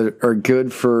beliefs that are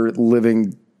good for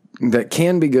living, that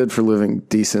can be good for living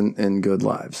decent and good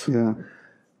lives. Yeah.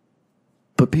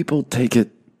 But people take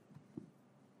it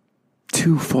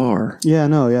too far. Yeah,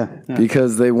 no, yeah.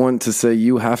 Because they want to say,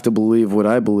 you have to believe what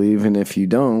I believe, and if you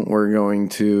don't, we're going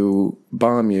to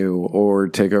bomb you or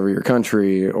take over your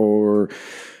country or,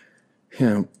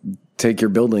 take your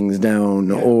buildings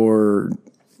down or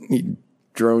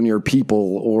drone your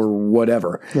people or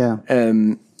whatever. Yeah.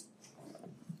 And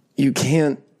you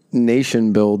can't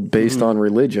nation build based on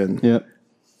religion. Yeah.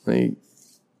 Like,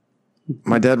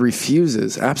 my dad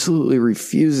absolutely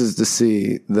refuses to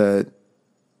see that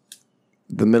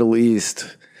the Middle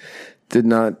East did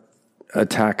not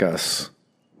attack us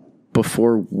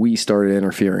before we started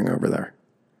interfering over there.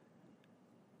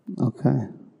 Okay.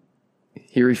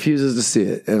 He refuses to see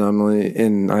it.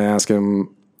 And I ask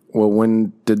him, well,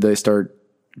 when did they start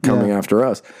coming after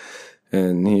us?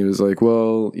 And he was like,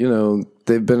 well,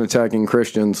 they've been attacking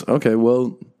Christians. Okay,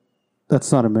 well,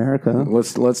 that's not America.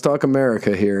 Let's talk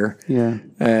America here. Yeah.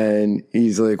 And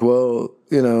he's like, well,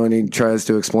 and he tries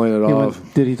to explain it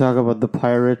off. Did he talk about the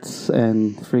pirates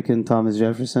and freaking Thomas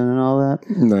Jefferson and all that?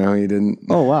 No, he didn't.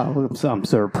 Oh, wow. I'm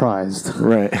surprised.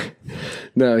 Right.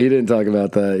 No, he didn't talk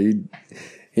about that.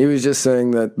 He was just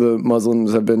saying that the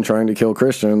Muslims have been trying to kill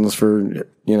Christians for,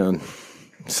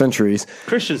 centuries.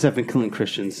 Christians have been killing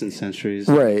Christians since centuries.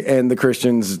 Right. And the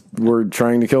Christians were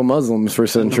trying to kill Muslims for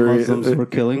centuries. The Muslims were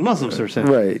killing Muslims for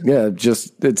centuries. Right. Yeah.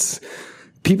 It's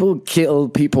people kill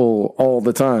people all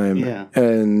the time. Yeah.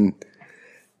 And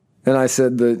I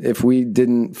said that if we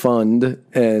didn't fund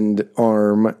and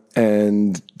arm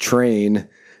and train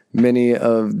many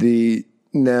of the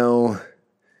now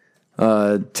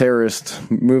terrorist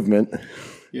movement,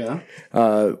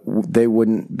 they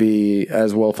wouldn't be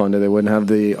as well funded. They wouldn't have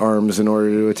the arms in order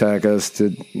to attack us,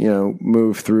 to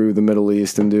move through the Middle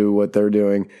East and do what they're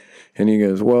doing. And he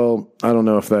goes, well, I don't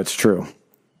know if that's true.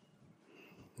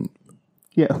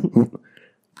 Yeah.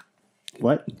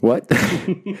 What?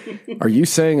 Are you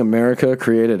saying America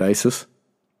created ISIS?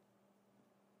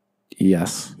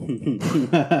 Yes.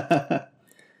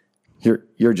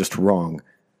 You're just wrong.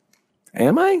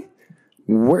 Am I?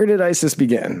 Where did ISIS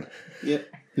begin?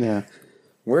 Yeah.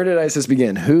 Where did ISIS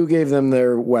begin? Who gave them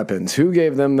their weapons? Who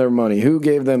gave them their money? Who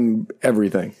gave them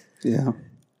everything? Yeah.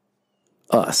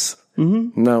 Us.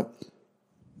 Mm-hmm. No.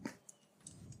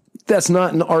 That's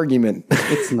not an argument.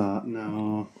 It's not,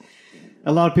 no.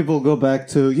 A lot of people go back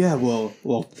to,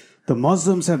 well, the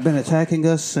Muslims have been attacking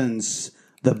us since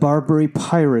the Barbary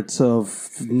pirates of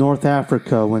North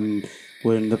Africa, when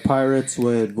the pirates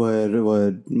would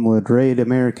raid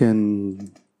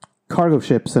American cargo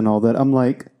ships and all that. I'm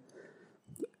like,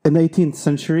 in the 18th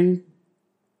century,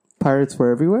 pirates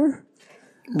were everywhere.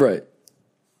 Right.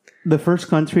 The first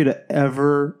country to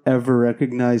ever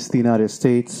recognize the United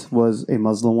States was a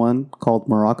Muslim one called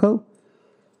Morocco.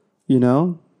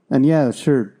 And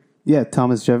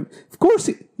Thomas Jefferson. Of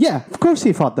course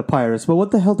he fought the pirates. But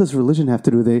what the hell does religion have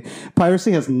to do with it?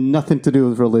 Piracy has nothing to do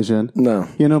with religion. No.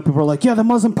 People are like, the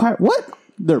Muslim pirate. What?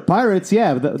 They're pirates,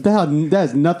 yeah. But that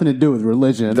has nothing to do with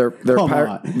religion.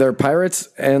 They're pirates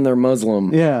and they're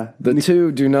Muslim. Yeah. The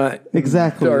two do not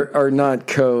are not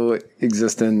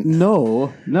coexistent.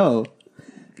 No.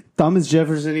 Thomas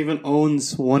Jefferson even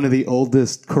owns one of the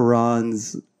oldest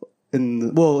Qurans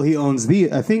he owns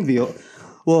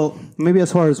maybe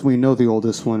as far as we know, the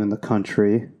oldest one in the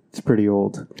country. It's pretty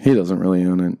old. He doesn't really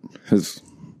own it.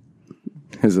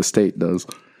 His estate does.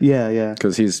 Yeah.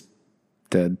 Because he's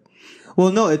dead.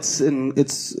 Well, no, it's in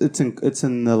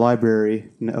the Library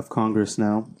of Congress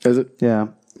now. Is it? Yeah.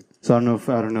 So I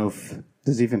don't know if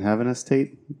does he even have an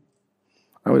estate?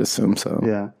 I would assume so.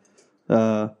 Yeah.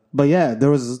 But yeah, there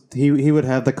was he would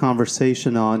have the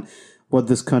conversation on what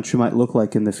this country might look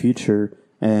like in the future,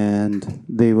 and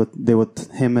they would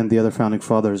him and the other founding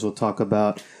fathers would talk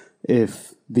about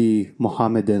if the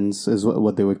Mohammedans, is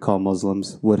what they would call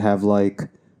Muslims, would have like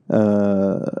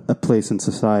a place in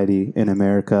society in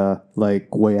America,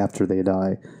 like way after they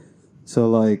die. So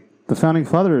like the founding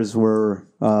fathers were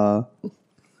a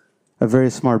very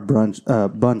smart bunch, a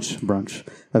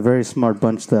very smart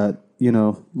bunch that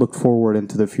looked forward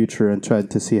into the future and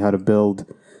tried to see how to build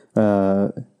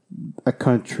a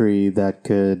country that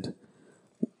could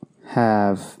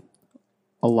have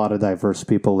a lot of diverse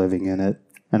people living in it.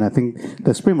 And I think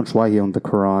that's pretty much why he owned the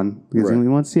Quran, because we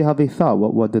want to see how they thought.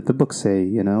 What did the book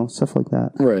say? Stuff like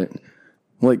that. Right.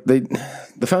 Like the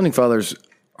founding fathers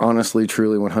honestly,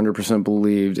 truly, 100%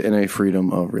 believed in a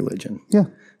freedom of religion. Yeah.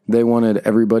 They wanted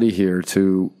everybody here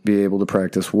to be able to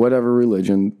practice whatever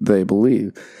religion they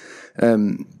believe.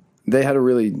 And they had a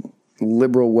really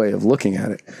liberal way of looking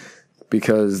at it,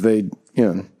 because they,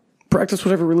 practice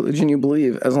whatever religion you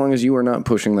believe as long as you are not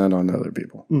pushing that on other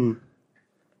people. Mm.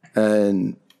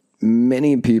 And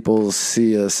many people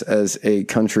see us as a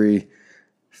country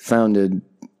founded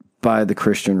by the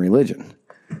Christian religion,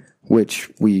 which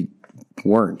we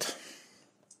weren't,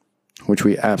 which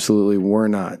we absolutely were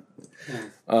not.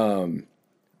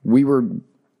 We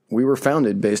were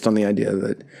founded based on the idea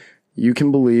that you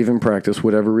can believe and practice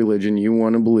whatever religion you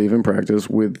want to believe and practice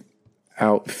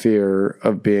without fear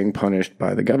of being punished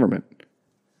by the government.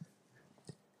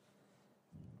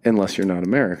 Unless you're not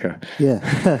America. Yeah.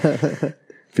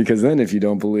 Because then if you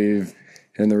don't believe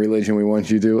in the religion we want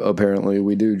you to, apparently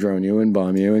we do drone you and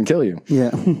bomb you and kill you.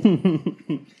 Yeah.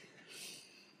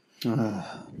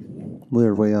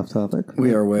 We're way off topic.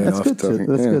 We are way off good topic. Too.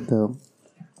 That's Yeah. good, though.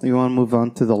 You want to move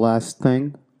on to the last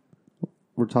thing?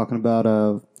 We're talking about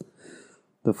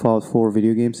the Fallout 4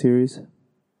 video game series.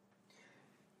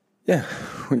 Yeah,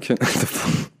 we can.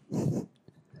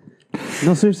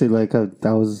 No, seriously, like I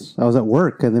was at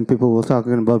work, and then people were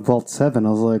talking about Vault 7. I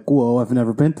was like, whoa, I've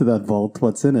never been to that vault.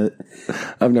 What's in it?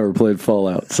 I've never played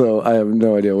Fallout, so I have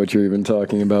no idea what you're even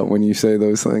talking about when you say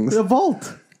those things. The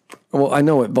vault. Well, I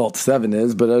know what Vault 7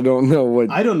 is, but I don't know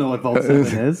what... I don't know what Vault 7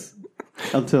 is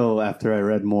until after I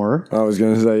read more. I was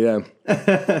going to say, yeah.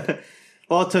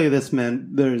 Well, I'll tell you this, man.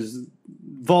 There's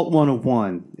Vault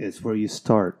 101 is where you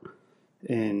start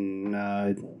in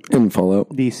Fallout.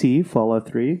 DC, Fallout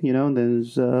 3, you know, and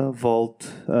there's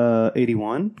Vault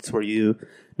 81. It's where you...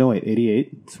 No, wait,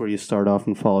 88. It's where you start off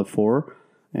in Fallout 4.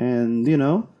 And, you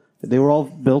know, they were all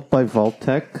built by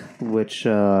Vault-Tec, which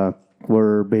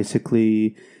were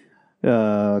basically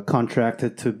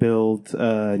contracted to build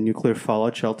nuclear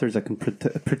fallout shelters that can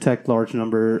protect large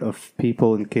number of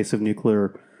people in case of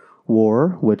nuclear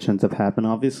war, which ends up happening,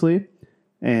 obviously.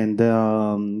 And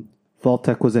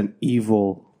Vault-Tec was an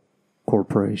evil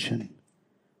corporation.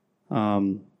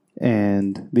 And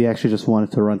they actually just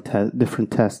wanted to run different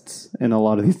tests in a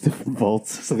lot of these different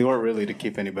vaults. So they weren't really to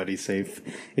keep anybody safe,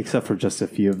 except for just a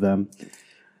few of them.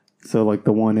 So like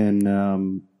the one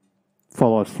in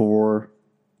Fallout 4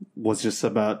 was just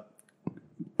about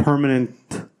permanent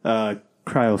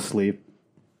cryo sleep.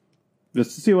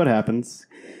 Just to see what happens.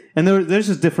 And there's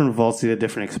just different vaults they did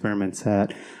different experiments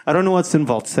at. I don't know what's in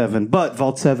Vault 7, but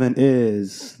Vault 7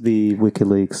 is the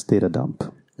WikiLeaks data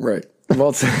dump. Right.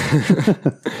 Vault 7.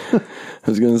 I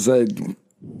was going to say,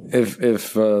 if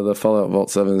the Fallout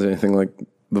Vault 7 is anything like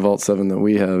the Vault 7 that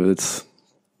we have, it's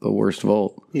the worst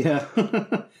vault. Yeah.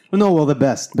 No, well, the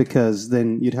best, because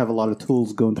then you'd have a lot of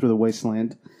tools going through the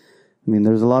wasteland. I mean,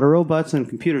 there's a lot of robots and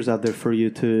computers out there for you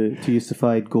to use to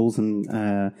fight ghouls and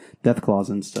death claws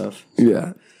and stuff. So.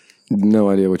 Yeah. No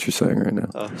idea what you're saying right now.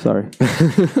 Oh, sorry.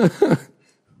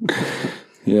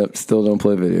 Yep, still don't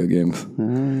play video games.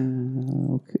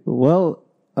 Okay. Well,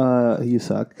 you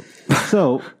suck.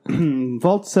 So,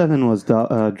 Vault 7 was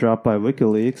dropped by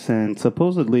WikiLeaks, and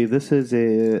supposedly this is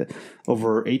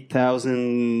over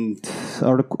 8,000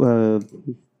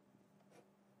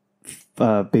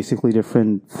 basically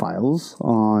different files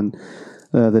on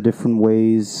the different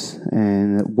ways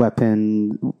and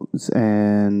weapons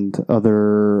and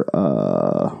other,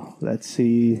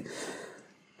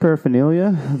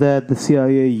 paraphernalia that the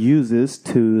CIA uses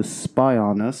to spy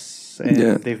on us.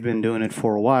 And they've been doing it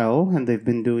for a while, and they've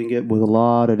been doing it with a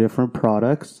lot of different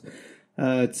products.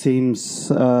 It seems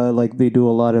like they do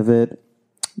a lot of it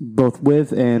both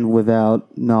with and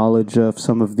without knowledge of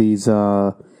some of these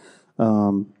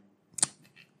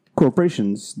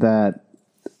corporations that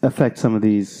affect some of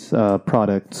these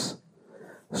products.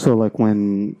 So, like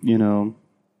when, you know,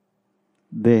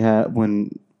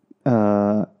 when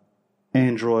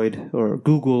Android or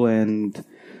Google and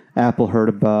Apple heard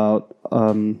about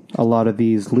a lot of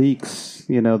these leaks,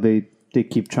 you know, they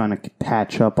keep trying to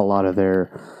patch up a lot of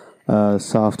their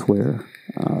software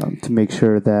to make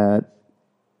sure that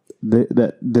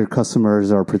that their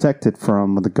customers are protected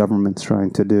from what the government's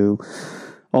trying to do.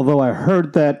 Although I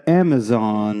heard that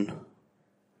Amazon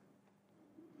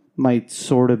might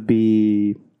sort of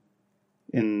be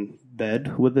in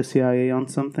bed with the CIA on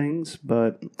some things,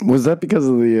 but... Was that because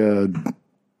of the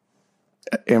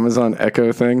Amazon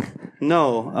Echo thing?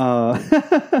 No,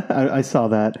 I saw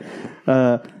that.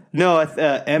 No,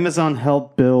 Amazon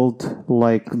helped build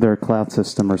like their cloud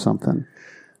system or something.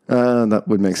 That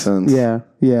would make sense. Yeah.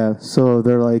 So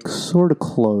they're like sort of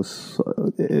close.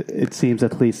 It seems,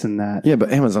 at least in that. Yeah,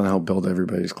 but Amazon helped build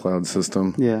everybody's cloud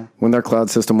system. Yeah. When their cloud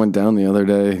system went down the other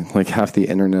day, like half the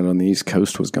internet on the East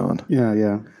Coast was gone.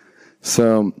 Yeah.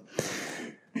 So,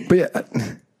 but yeah,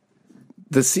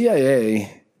 the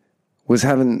CIA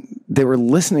they were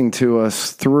listening to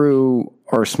us through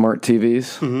our smart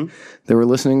TVs. Mm-hmm. They were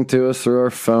listening to us through our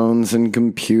phones and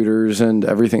computers and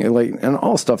everything, and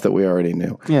all stuff that we already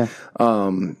knew. Yeah.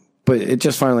 But it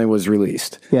just finally was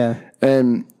released. Yeah.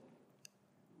 And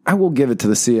I will give it to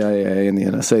the CIA and the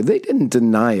NSA. They didn't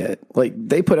deny it. Like,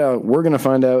 they put out, we're going to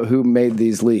find out who made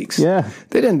these leaks. Yeah.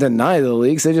 They didn't deny the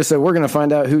leaks. They just said, we're going to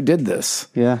find out who did this.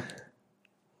 Yeah.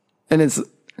 And it's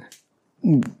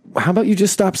how about you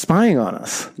just stop spying on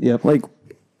us? Yep. Like,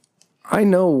 I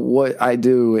know what I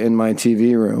do in my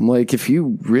TV room. Like, if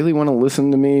you really want to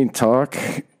listen to me talk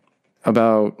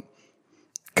about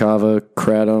Kava,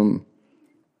 Kratom,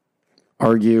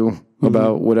 argue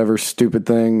about whatever stupid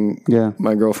thing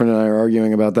my girlfriend and I are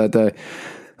arguing about that day.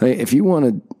 Like, if you want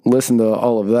to listen to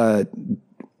all of that,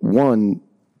 one,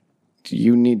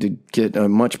 you need to get a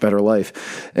much better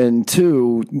life. And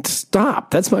two,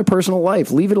 stop. That's my personal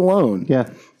life. Leave it alone. Yeah.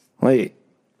 Like,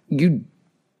 you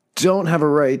don't have a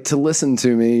right to listen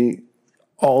to me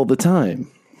all the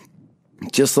time.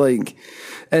 Just like,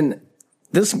 and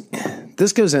this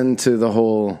goes into the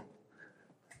whole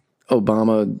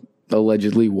Obama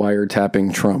allegedly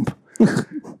wiretapping Trump.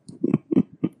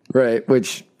 Right,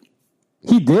 which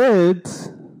he did,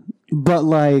 but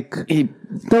like that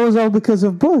was all because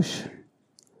of Bush.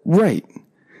 Right.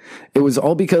 It was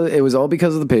all because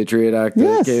of the Patriot Act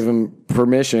that gave him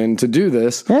permission to do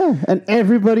this. Yeah, and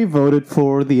everybody voted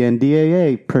for the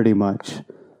NDAA pretty much.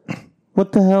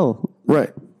 What the hell?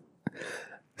 Right.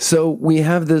 So we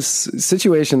have this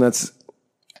situation that's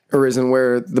arisen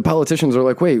where the politicians are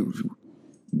like, wait,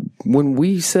 when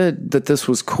we said that this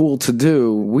was cool to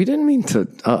do, we didn't mean to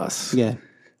us. Yeah.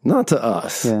 Not to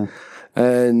us. Yeah.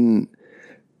 And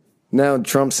now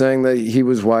Trump's saying that he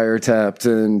was wiretapped,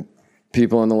 and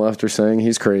people on the left are saying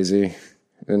he's crazy.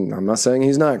 And I'm not saying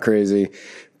he's not crazy,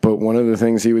 but one of the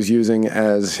things he was using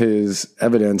as his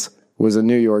evidence was a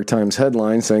New York Times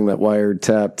headline saying that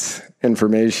wiretapped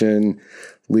information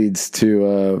leads to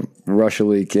a Russia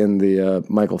leak in the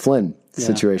Michael Flynn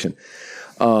situation.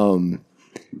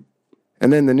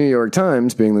 And then the New York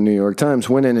Times, being the New York Times,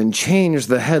 went in and changed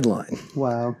the headline.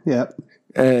 Wow. Yep.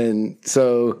 And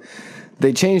so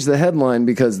they changed the headline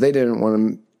because they didn't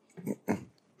want to.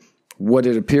 What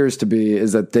it appears to be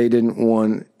is that they didn't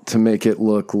want to make it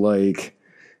look like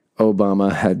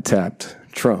Obama had tapped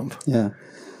Trump. Yeah.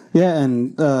 Yeah.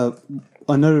 And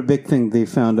another big thing they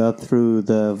found out through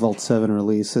the Vault 7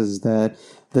 release is that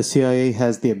the CIA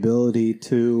has the ability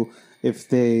to, if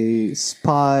they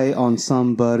spy on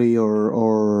somebody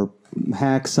or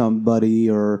hack somebody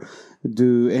or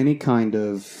do any kind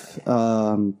of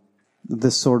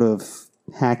this sort of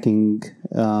hacking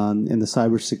in the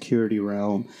cybersecurity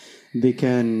realm, they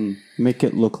can make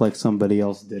it look like somebody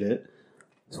else did it,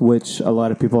 which a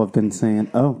lot of people have been saying,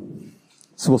 oh,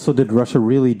 so did Russia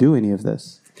really do any of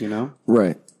this? You know?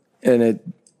 Right. I'm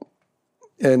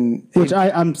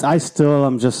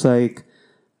just like,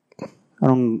 I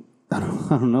don't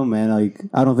know, man. Like,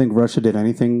 I don't think Russia did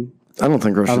anything. I don't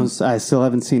think Russia. I still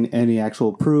haven't seen any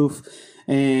actual proof.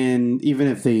 And even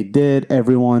if they did,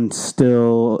 everyone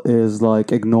still is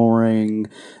like ignoring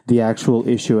the actual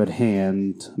issue at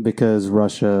hand because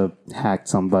Russia hacked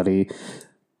somebody.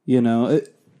 You know,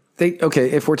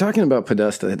 if we're talking about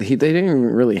Podesta, they didn't even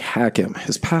really hack him.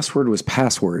 His password was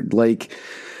password. Like,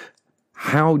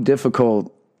 how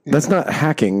difficult? That's not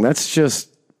hacking. That's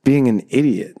just being an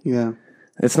idiot. Yeah.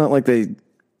 It's not like they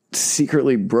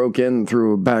secretly broke in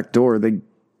through a back door. They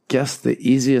guessed the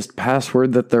easiest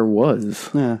password that there was.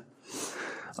 Yeah.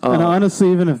 And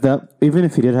honestly, even if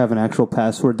he did have an actual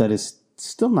password, that is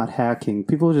still not hacking.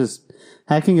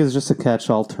 Hacking is just a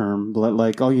catch-all term.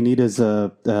 Like, all you need is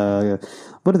what do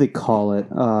they call it?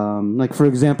 Like, for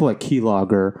example, a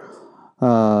keylogger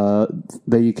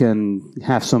that you can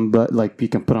have you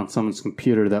can put on someone's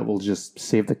computer that will just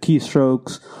save the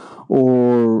keystrokes.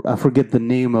 Or I forget the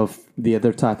name of the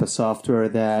other type of software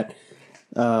that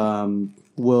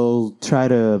will try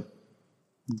to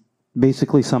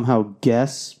basically somehow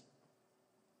guess.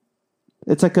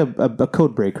 It's like a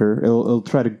code breaker. It'll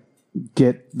try to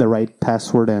get the right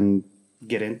password and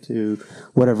get into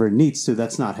whatever it needs to.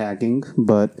 That's not hacking.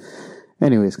 But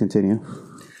anyways, continue.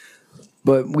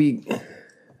 But we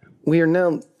are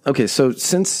now... Okay, so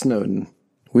since Snowden,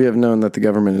 we have known that the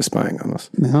government is spying on us.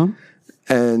 Uh-huh.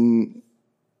 And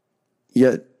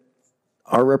yet,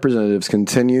 our representatives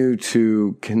continue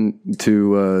to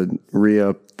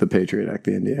re-up the Patriot Act,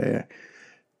 the NDAA.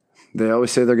 They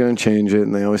always say they're going to change it,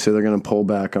 and they always say they're going to pull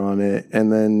back on it,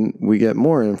 and then we get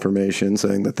more information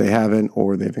saying that they haven't,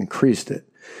 or they've increased it.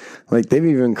 Like, they've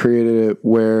even created it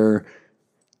where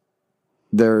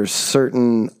there are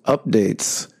certain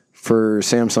updates for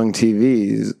Samsung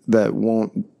TVs that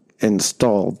won't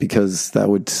install because that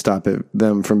would stop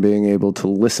them from being able to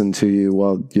listen to you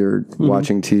while you're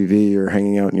watching TV or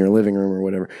hanging out in your living room or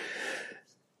whatever.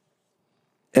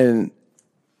 And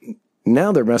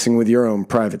now they're messing with your own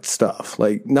private stuff.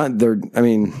 Like, they're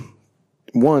in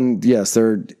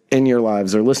your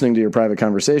lives, they're listening to your private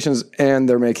conversations, and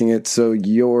they're making it so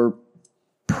your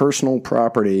personal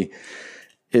property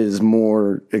is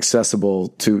more accessible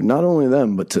to not only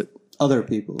them, but Other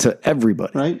people. to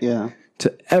everybody. Right? Yeah.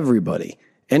 To everybody.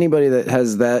 Anybody that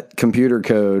has that computer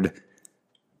code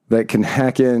that can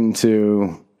hack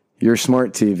into your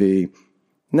smart TV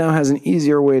now has an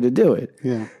easier way to do it.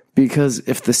 Yeah. Because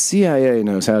if the CIA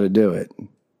knows how to do it,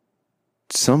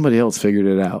 somebody else figured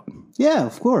it out. Yeah,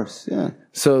 of course. Yeah.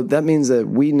 So that means that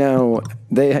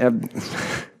they have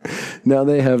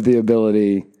the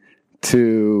ability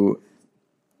to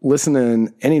listen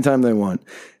in anytime they want,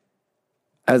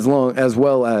 as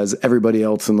well as everybody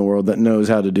else in the world that knows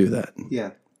how to do that.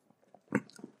 Yeah.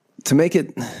 To make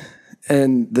it,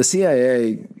 and the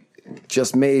CIA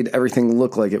just made everything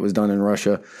look like it was done in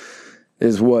Russia,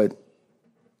 is what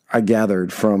I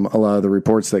gathered from a lot of the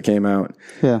reports that came out.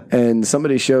 Yeah. And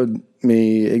somebody showed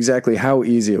me exactly how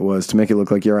easy it was to make it look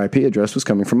like your IP address was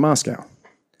coming from Moscow.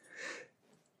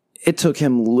 It took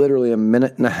him literally a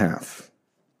minute and a half,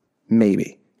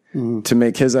 maybe, to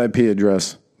make his IP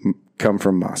address come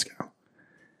from Moscow.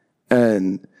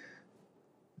 And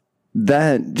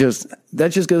that just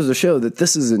goes to show that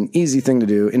this is an easy thing to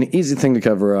do, an easy thing to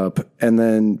cover up, and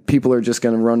then people are just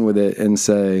going to run with it and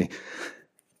say,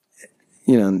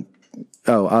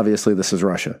 oh, obviously this is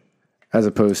Russia, as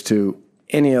opposed to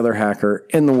any other hacker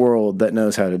in the world that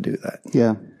knows how to do that.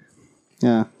 Yeah.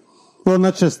 Yeah. Well,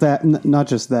 not just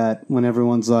that, when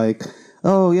everyone's like,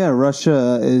 oh, yeah,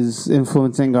 Russia is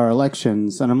influencing our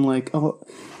elections. And I'm like, oh,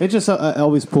 I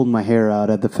always pulled my hair out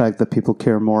at the fact that people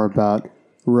care more about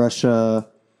Russia,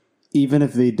 even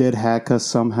if they did hack us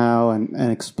somehow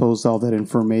and expose all that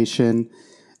information.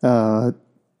 Why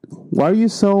are you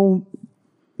so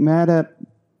mad at...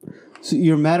 So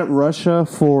you're mad at Russia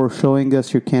for showing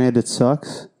us your candidate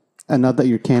sucks? And not that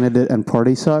your candidate and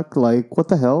party suck? Like, what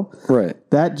the hell? Right.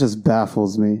 That just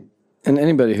baffles me. And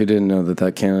anybody who didn't know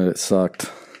that candidate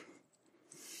sucked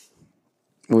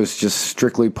was just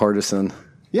strictly partisan.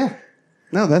 Yeah.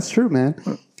 No, that's true, man.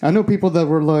 I know people that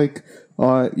were like,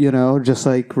 just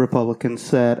like Republicans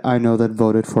said, I know that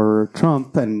voted for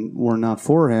Trump and were not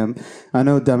for him. I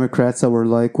know Democrats that were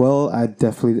like, well, I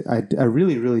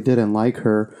really, really didn't like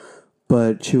her,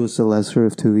 but she was the lesser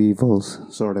of two evils,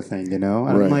 sort of thing, And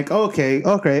Right. I'm like, okay,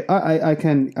 I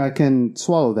can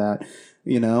swallow that,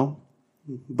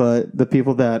 But the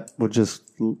people that would just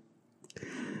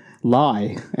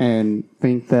lie and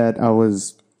think that I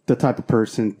was the type of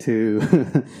person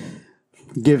to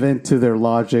give in to their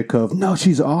logic of, no,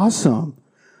 she's awesome.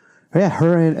 Yeah,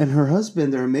 her and her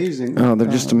husband, they're amazing. Oh,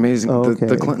 they're just amazing. okay.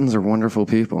 The Clintons are wonderful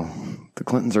people. The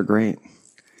Clintons are great.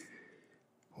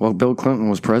 While Bill Clinton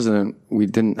was president, we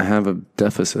didn't have a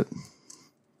deficit.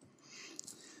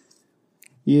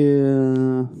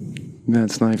 Yeah.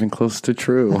 That's not even close to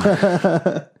true.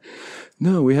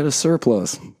 No, we had a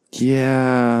surplus.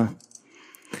 Yeah.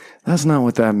 That's not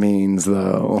what that means,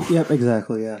 though. Yep,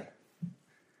 exactly, yeah.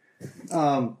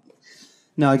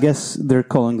 Now, I guess they're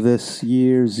calling this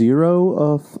year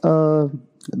 0 of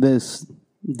this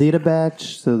data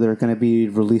batch, so they're going to be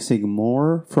releasing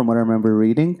more from what I remember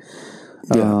reading.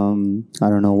 Yeah. I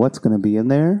don't know what's going to be in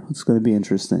there. It's going to be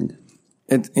interesting.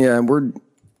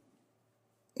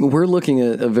 We're looking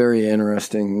at a very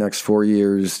interesting next 4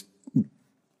 years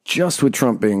just with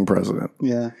Trump being president.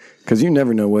 Yeah. Because you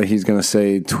never know what he's going to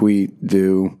say, tweet,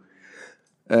 do.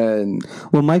 And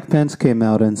Well, Mike Pence came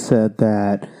out and said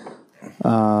that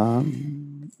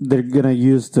they're going to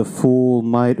use the full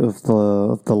might of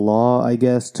the law, I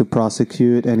guess, to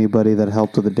prosecute anybody that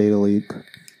helped with the data leak.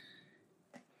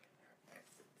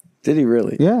 did he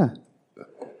really? Yeah.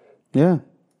 Yeah.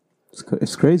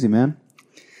 It's crazy, man.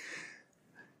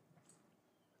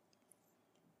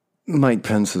 Mike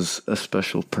Pence is a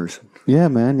special person. Yeah,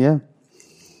 man, yeah.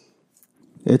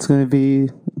 It's going to be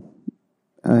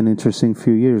an interesting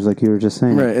few years, like you were just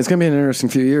saying. Right. It's going to be an interesting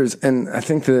few years. And I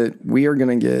think that we are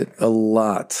going to get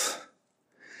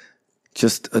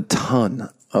just a ton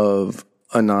of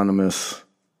anonymous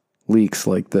leaks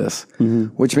like this,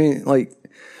 which means, like,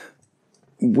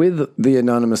 with the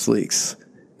anonymous leaks,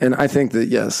 and I think that,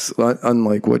 yes,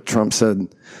 unlike what Trump said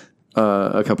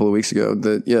a couple of weeks ago,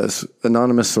 that, yes,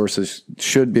 anonymous sources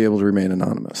should be able to remain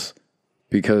anonymous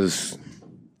because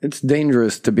it's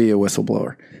dangerous to be a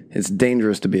whistleblower. It's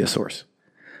dangerous to be a source.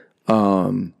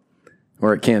 Or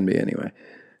it can be anyway.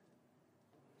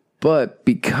 But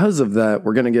because of that,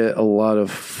 we're going to get a lot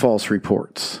of false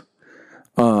reports.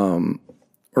 We're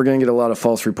going to get a lot of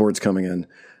false reports coming in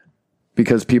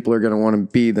because people are going to want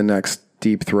to be the next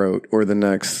Deep Throat or the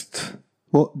next...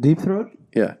 Well, Deep Throat?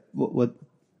 Yeah. What?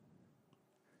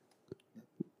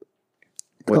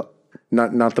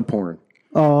 Not the porn.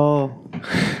 Oh.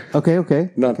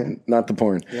 Okay. Not the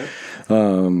porn. Yep.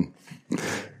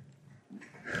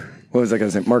 What was that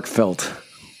guy's name? Mark Felt,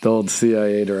 the old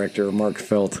CIA director, Mark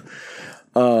Felt.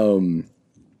 We're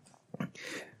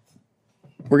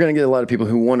going to get a lot of people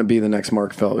who want to be the next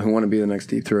Mark Felt, who want to be the next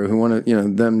Deep Throat, who want to,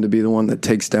 them to be the one that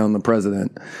takes down the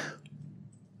president.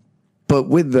 But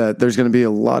with that, there's going to be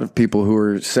a lot of people who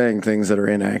are saying things that are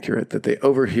inaccurate, that they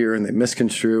overhear and they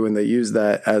misconstrue and they use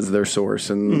that as their source,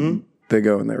 and they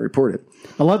go and they report it.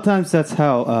 A lot of times that's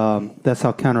how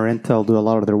Counter Intel do a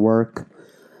lot of their work.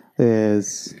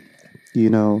 Is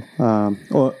or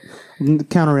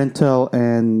Counter Intel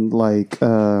and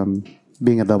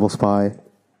being a double spy,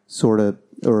 sort of,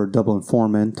 or double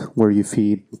informant, where you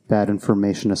feed bad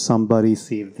information to somebody,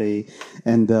 see if they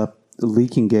end up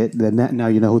leaking it. Then now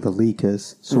you know who the leak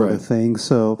is, sort of thing.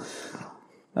 So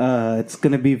it's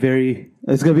going to be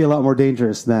a lot more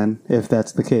dangerous than if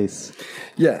that's the case.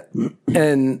 Yeah,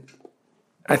 and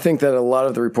I think that a lot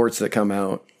of the reports that come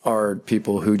out are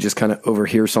people who just kind of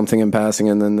overhear something in passing,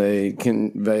 and then they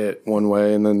convey it one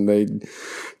way, and then they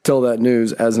tell that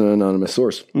news as an anonymous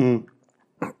source.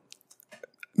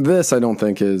 This, I don't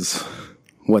think, is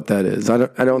what that is. I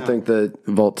don't think that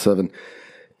Vault 7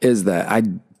 is that. I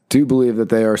do believe that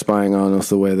they are spying on us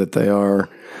the way that they are.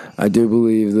 I do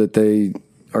believe that they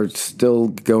are still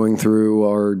going through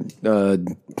our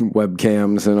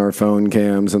webcams and our phone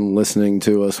cams and listening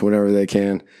to us whenever they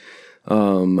can.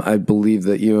 I believe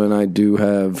that you and I do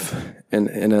have an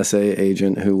NSA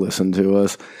agent who listened to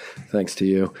us, thanks to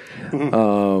you.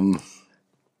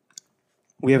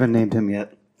 We haven't named him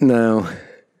yet. No,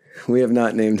 we have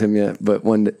not named him yet, but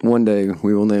one day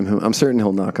we will name him. I'm certain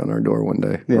he'll knock on our door one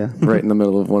day, right in the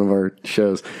middle of one of our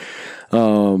shows.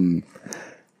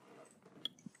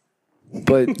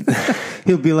 But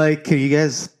he'll be like, "Can you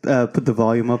guys put the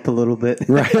volume up a little bit?"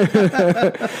 Right,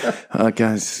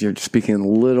 guys, you're speaking a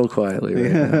little quietly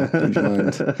right now. Would you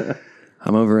mind?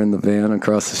 I'm over in the van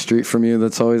across the street from you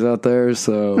that's always out there,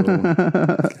 so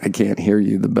I can't hear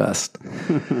you the best.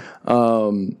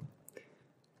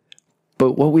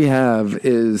 But what we have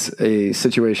is a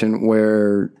situation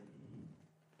where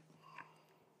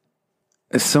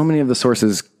so many of the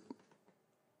sources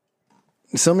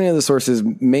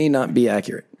may not be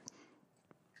accurate.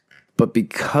 But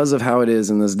because of how it is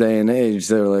in this day and age,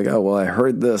 they're like, oh, well, I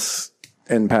heard this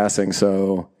in passing,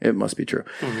 so it must be true.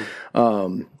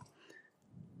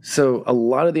 So a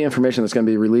lot of the information that's going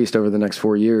to be released over the next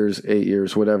 4 years, 8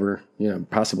 years, whatever,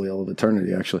 possibly all of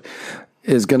eternity, actually,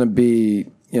 is going to be,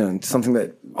 something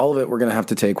that all of it we're going to have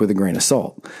to take with a grain of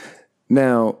salt.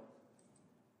 Now,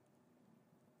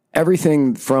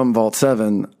 everything from Vault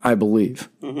 7, I believe.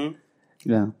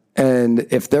 Yeah. And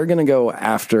if they're going to go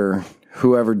after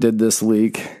whoever did this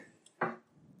leak,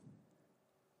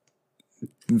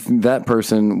 that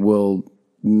person will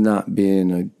not be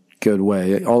in a good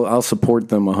way. I'll support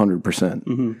them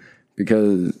 100%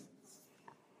 because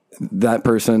that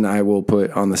person I will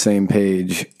put on the same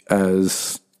page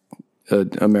as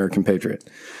an American patriot,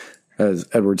 as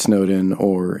Edward Snowden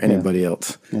or anybody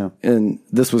else. Yeah. And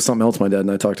this was something else my dad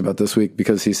and I talked about this week,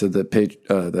 because he said that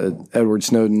that Edward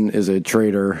Snowden is a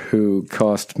traitor who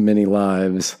cost many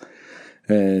lives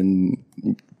and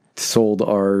sold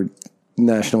our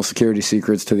national security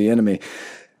secrets to the enemy.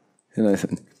 And I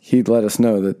said, he'd let us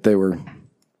know that they were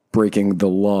breaking the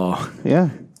law. Yeah.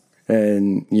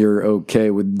 And you're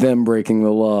okay with them breaking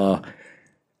the law.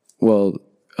 Well,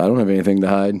 I don't have anything to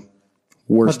hide.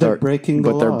 But they're breaking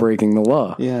the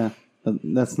law. Yeah.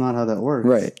 That's not how that works.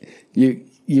 Right. You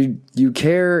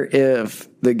care if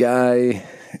the guy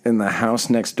in the house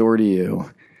next door to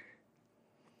you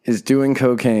is doing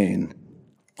cocaine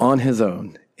on his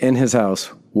own in his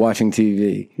house watching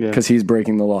TV because he's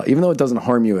breaking the law, even though it doesn't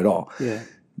harm you at all. Yeah.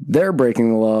 They're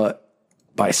breaking the law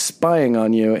by spying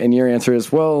on you, and your answer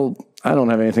is, well, I don't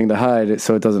have anything to hide,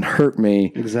 so it doesn't hurt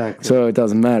me. Exactly. So it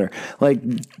doesn't matter. Like,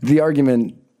 the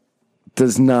argument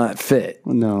does not fit.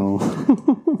 No.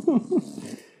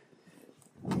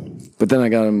 But then I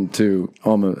got him to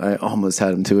I almost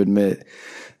had him to admit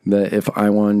that if I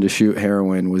wanted to shoot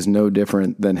heroin was no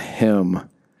different than him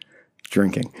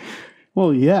drinking.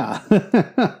 Well, yeah.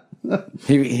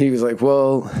 He was like,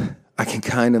 well, I can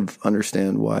kind of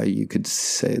understand why you could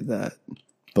say that,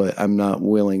 but I'm not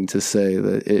willing to say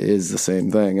that it is the same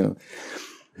thing.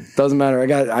 Doesn't matter.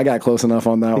 I got close enough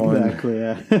on that one. Exactly,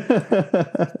 yeah.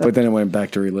 But then it went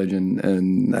back to religion,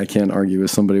 and I can't argue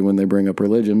with somebody when they bring up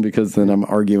religion, because then I'm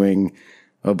arguing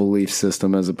a belief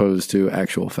system as opposed to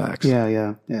actual facts.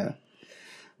 Yeah.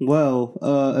 Well,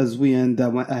 as we end,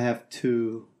 I have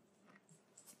two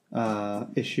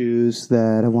issues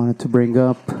that I wanted to bring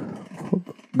up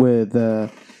with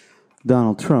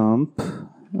Donald Trump.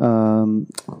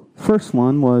 First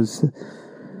one was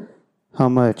how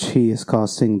much he is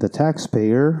costing the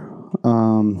taxpayer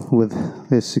with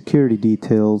his security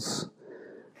details.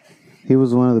 He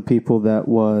was one of the people that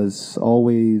was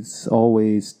always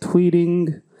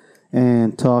tweeting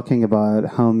and talking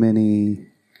about how many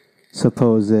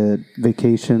supposed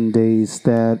vacation days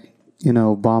that,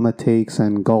 Obama takes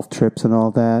and golf trips and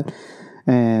all that.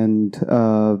 And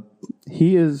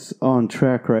he is on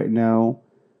track right now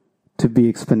to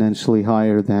be exponentially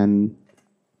higher than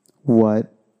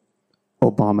what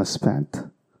Obama spent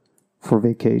for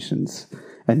vacations.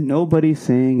 And nobody's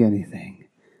saying anything.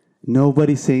 I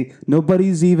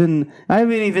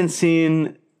haven't even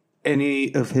seen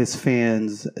any of his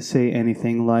fans say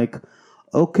anything like,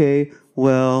 okay,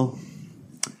 well,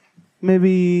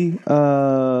 maybe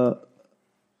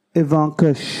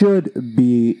Ivanka should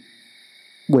be...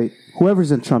 Wait,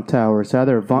 whoever's in Trump Tower, is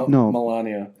either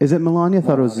Melania. Is it Melania? I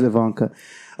thought it was Ivanka.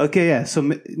 Okay, yeah.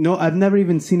 So, no, I've never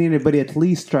even seen anybody at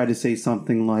least try to say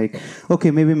something like, okay,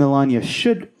 maybe Melania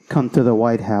should come to the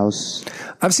White House.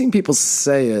 I've seen people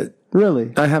say it.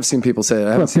 Really? I have seen people say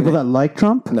it. People that like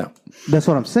Trump? No. That's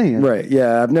what I'm saying. Right,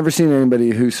 yeah. I've never seen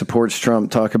anybody who supports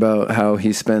Trump talk about how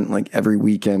he spent like every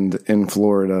weekend in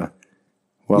Florida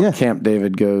while Camp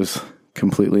David goes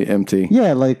completely empty.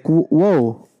 Yeah, like,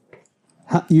 whoa.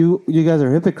 You guys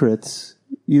are hypocrites.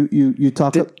 You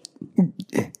talk...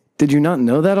 Did you not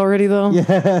know that already, though?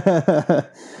 Yeah.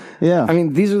 Yeah. I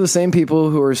mean, these are the same people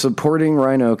who are supporting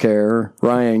Rhino Care,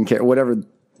 Ryan Care, whatever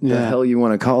the hell you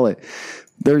want to call it.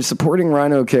 They're supporting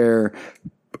Rhino Care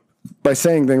by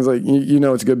saying things like,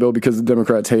 it's a good bill because the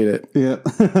Democrats hate it. Yeah.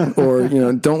 Or,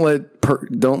 don't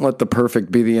let the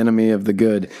perfect be the enemy of the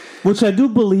good. Which I do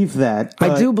believe that.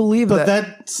 I do believe that.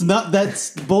 But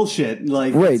that's bullshit.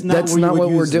 Like, right. That's not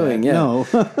what we're doing. Yeah.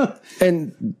 No.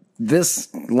 And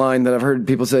this line that I've heard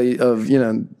people say of,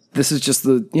 this is just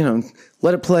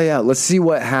let it play out. Let's see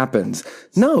what happens.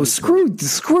 No, screw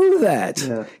that.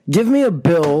 Yeah. Give me a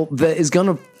bill that is going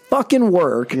to fucking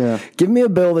work. Yeah. Give me a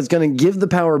bill that's going to give the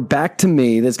power back to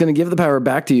me, that's going to give the power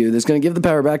back to you, that's going to give the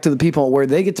power back to the people where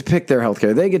they get to pick their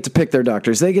healthcare, they get to pick their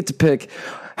doctors, they get to pick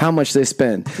how much they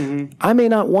spend. Mm-hmm. I may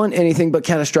not want anything but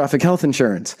catastrophic health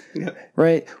insurance. Yeah.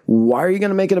 Right? Why are you going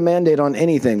to make it a mandate on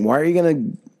anything? Why are you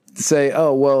going to say,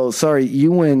 oh, well, sorry,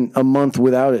 you went a month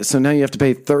without it, so now you have to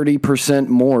pay 30%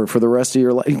 more for the rest of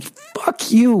your life?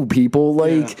 Fuck you, people.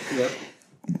 Like,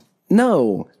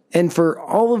 no. And for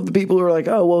all of the people who are like,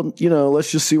 oh, well, let's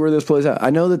just see where this plays out. I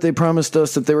know that they promised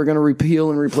us that they were going to repeal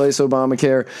and replace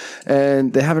Obamacare,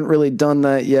 and they haven't really done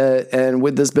that yet. And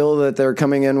with this bill that they're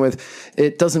coming in with,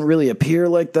 it doesn't really appear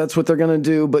like that's what they're going to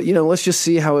do. But, let's just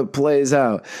see how it plays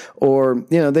out. Or,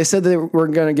 they said they were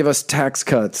going to give us tax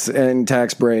cuts and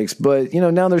tax breaks. But,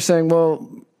 now they're saying,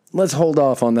 well, let's hold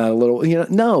off on that a little.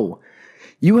 No.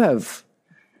 You have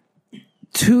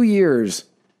 2 years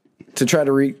to try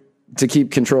to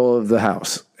keep control of the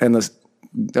House and the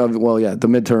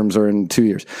midterms are in 2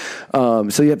 years.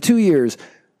 So you have 2 years.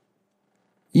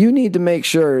 You need to make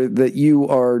sure that you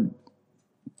are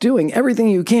doing everything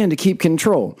you can to keep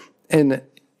control. And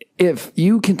if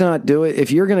you cannot do it, if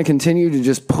you're going to continue to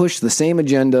just push the same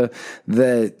agenda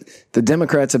that the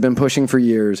Democrats have been pushing for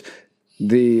years,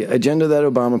 the agenda that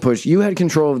Obama pushed, you had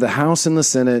control of the House and the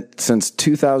Senate since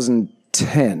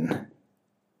 2010,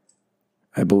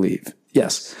 I believe.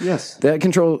 Yes. They had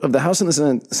control of the House and the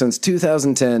Senate since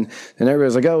 2010, and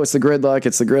everybody's like, oh, it's the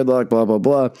gridlock, blah, blah,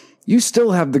 blah. You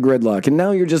still have the gridlock, and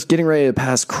now you're just getting ready to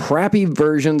pass crappy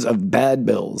versions of bad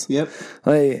bills. Yep.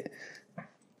 Like,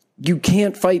 you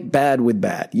can't fight bad with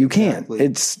bad. You can't.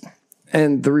 Exactly.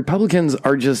 And the Republicans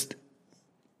are just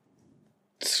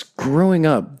screwing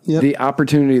up the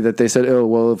opportunity that they said, oh,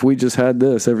 well, if we just had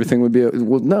this, everything would be...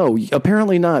 Well, no,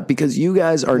 apparently not, because you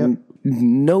guys are...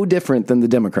 no different than the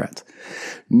Democrats.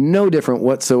 No different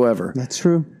whatsoever. That's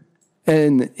true.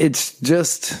 And it's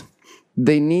just,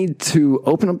 they need to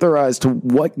open up their eyes to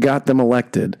what got them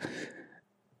elected.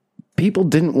 People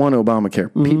didn't want Obamacare.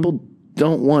 Mm-hmm. People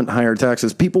don't want higher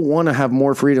taxes. People want to have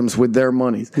more freedoms with their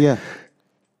money. Yeah.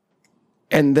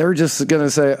 And they're just going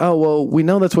to say, oh, well, we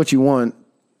know that's what you want,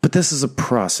 but this is a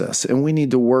process and we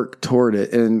need to work toward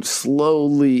it and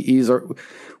slowly ease our...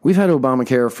 We've had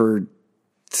Obamacare for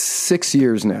 6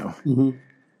 years now. Mm-hmm.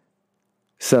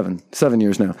 7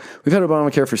 years now. We've had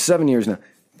Obamacare for 7 years now.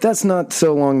 That's not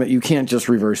so long that you can't just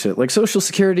reverse it. Like Social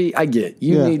Security, I get.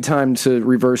 You need time to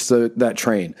reverse that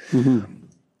train. Mm-hmm.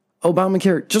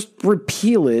 Obamacare, just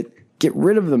repeal it. Get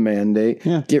rid of the mandate.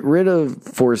 Yeah. Get rid of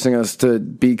forcing us to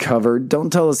be covered. Don't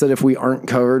tell us that if we aren't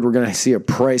covered, we're going to see a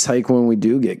price hike when we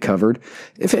do get covered.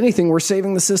 If anything, we're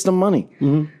saving the system money.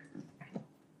 Mm-hmm.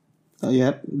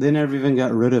 Yeah, they never even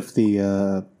got rid of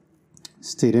the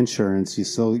state insurance. You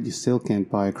still can't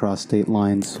buy across state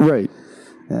lines. Right.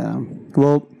 Yeah.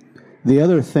 Well, the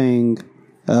other thing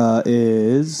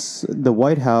is the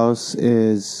White House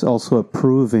is also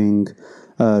approving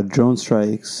drone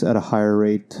strikes at a higher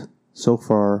rate so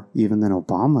far, even than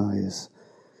Obama is.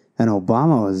 And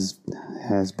Obama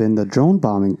has been the drone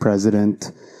bombing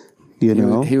president. You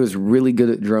know, He was really good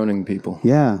at droning people.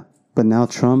 yeah. But now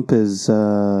Trump is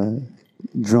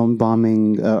drone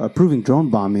bombing, approving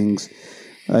drone bombings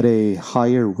at a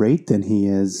higher rate than he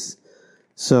is.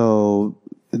 So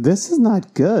this is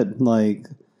not good. Like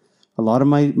a lot of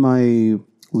my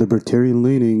libertarian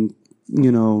leaning,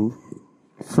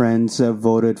 friends that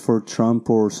voted for Trump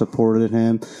or supported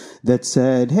him that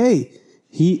said, hey,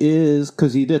 he is,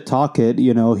 because he did talk it,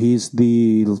 he's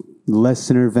the less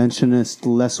interventionist,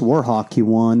 less war hawky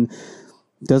one.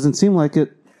 Doesn't seem like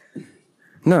it.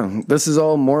 No, this is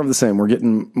all more of the same. We're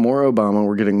getting more Obama.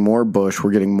 We're getting more Bush.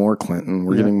 We're getting more Clinton.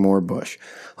 We're getting more Bush.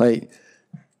 Like,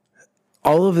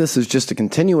 all of this is just a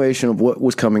continuation of what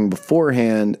was coming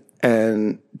beforehand.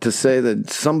 And to say that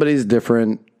somebody's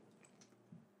different,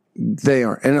 they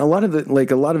aren't. And a lot of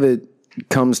it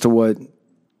comes to what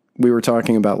we were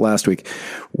talking about last week,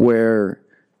 where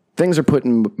things are put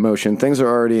in motion, things are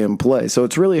already in play. So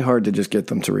it's really hard to just get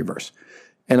them to reverse.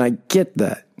 And I get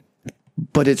that.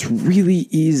 But it's really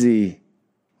easy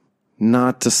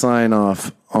not to sign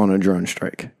off on a drone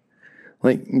strike.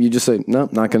 Like, you just say,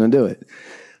 nope, not going to do it.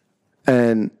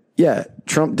 And yeah,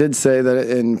 Trump did say that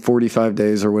in 45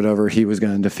 days or whatever, he was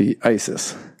going to defeat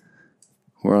ISIS.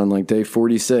 We're on like day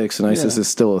 46 and ISIS is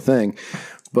still a thing.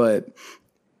 But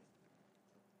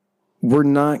we're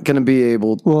not going to be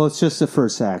able to. Well, it's just the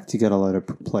first act. You got to let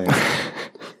it play.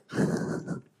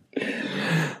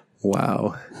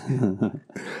 Wow.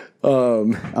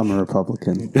 I'm a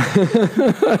Republican.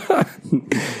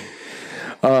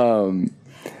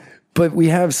 But we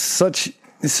have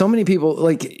so many people,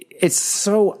 like, it's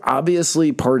so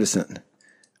obviously partisan.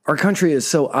 Our country is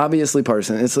so obviously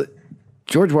partisan. It's like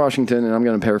George Washington, and I'm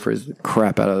going to paraphrase the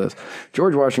crap out of this.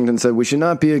 George Washington said, we should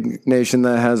not be a nation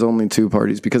that has only two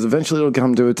parties, because eventually it'll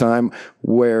come to a time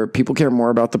where people care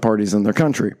more about the parties than their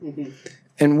country. Mm-hmm.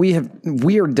 And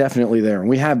we are definitely there, and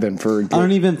we have been for. I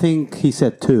don't even think he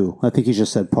said two. I think he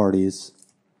just said parties.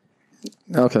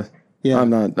 Okay. Yeah.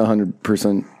 I'm not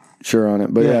 100% sure on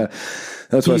it, but yeah,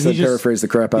 that's why I said paraphrase the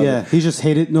crap out of it. Yeah, he just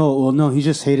hated. He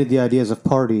just hated the ideas of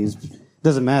parties.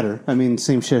 Doesn't matter. I mean,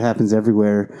 same shit happens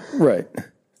everywhere. Right.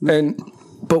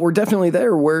 But we're definitely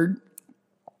there where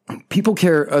people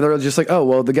care. They're just like, oh,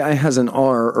 well, the guy has an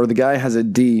R or the guy has a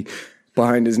D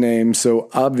behind his name, so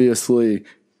obviously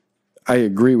I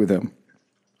agree with him.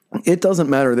 It doesn't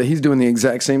matter that he's doing the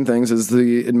exact same things as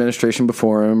the administration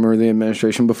before him or the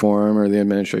administration before him or the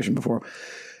administration before him.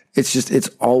 It's just, it's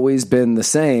always been the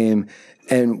same,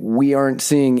 and we aren't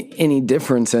seeing any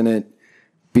difference in it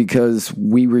because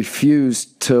we refuse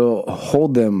to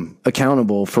hold them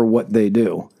accountable for what they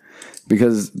do.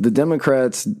 Because the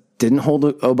Democrats didn't hold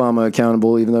Obama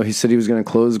accountable, even though he said he was going to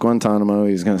close Guantanamo,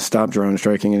 he was going to stop drone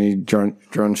striking, and he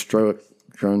drone striked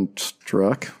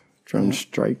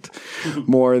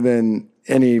more than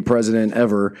any president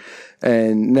ever.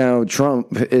 And now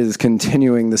Trump is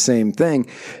continuing the same thing.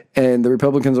 And the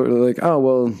Republicans are like, oh,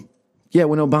 well, yeah,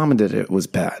 when Obama did it, it was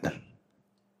bad.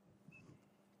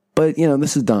 But,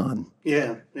 this is Don.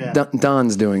 Yeah.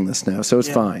 Don's doing this now, so it's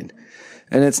fine.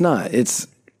 And it's not.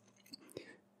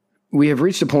 We have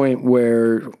reached a point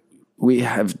where we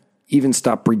have even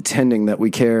stopped pretending that we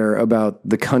care about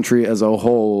the country as a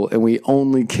whole, and we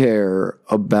only care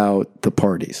about the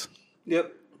parties.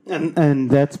 Yep. And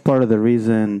that's part of the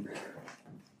reason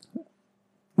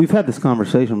we've had this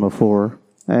conversation before,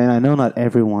 and I know not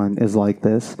everyone is like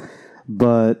this,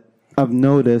 but I've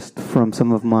noticed from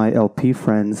some of my LP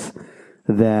friends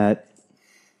that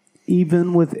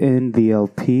even within the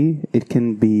LP, it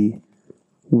can be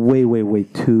way, way, way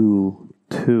too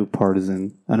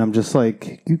partisan. And I'm just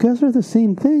like, you guys are the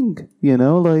same thing,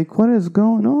 like, what is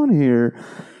going on here?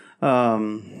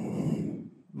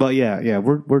 But yeah,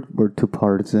 we're too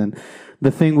partisan.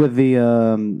 The thing with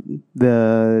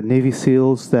the Navy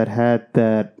SEALs that had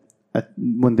that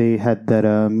when they had that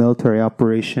military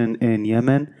operation in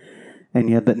Yemen, and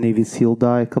you had that Navy SEAL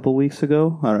die a couple weeks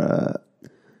ago.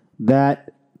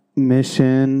 That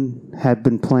mission had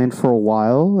been planned for a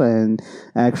while and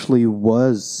actually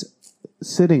was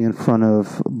sitting in front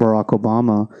of Barack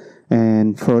Obama,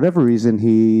 and for whatever reason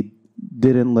he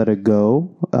didn't let it go,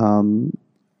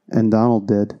 and Donald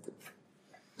did.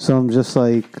 So I'm just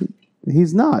like,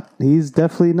 he's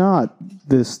definitely not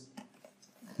this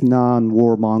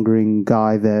non-warmongering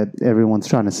guy that everyone's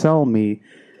trying to sell me.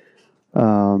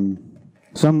 I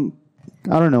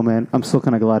don't know, man. I'm still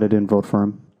kind of glad I didn't vote for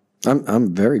him.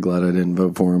 I'm very glad I didn't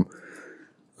vote for him.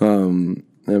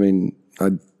 I mean,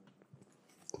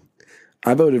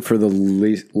 I voted for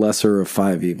the lesser of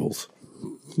five evils.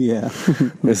 Yeah.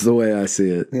 It's the way I see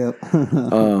it. Yep.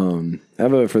 I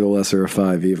voted for the lesser of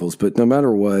five evils, but no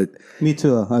matter what. Me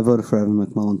too. I voted for Evan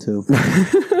McMullen too.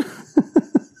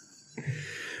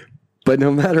 But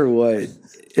no matter what,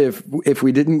 if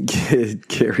we didn't get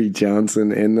Gary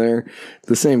Johnson in there,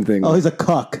 the same thing. Oh, he's a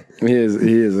cuck. He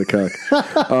is a cuck.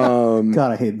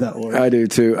 God, I hate that word. I do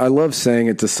too. I love saying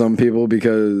it to some people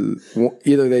because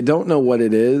either they don't know what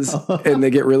it is and they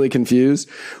get really confused,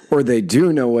 or they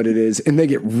do know what it is and they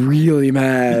get really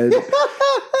mad.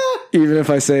 Even if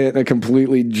I say it in a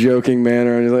completely joking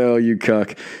manner, I'm just like, "Oh, you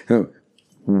cuck."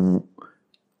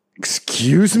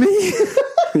 Excuse me?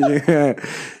 Yeah.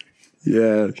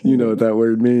 Yeah, you know what that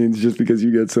word means just because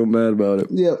you get so mad about it.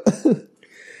 Yep.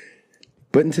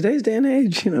 But in today's day and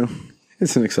age,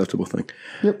 it's an acceptable thing.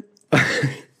 Yep.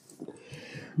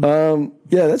 Yeah,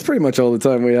 that's pretty much all the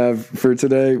time we have for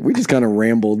today. We just kind of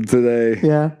rambled today.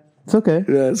 Yeah, it's okay.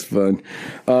 Yeah, it's fun.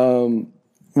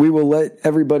 We will let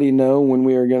everybody know when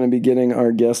we are going to be getting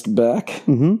our guest back.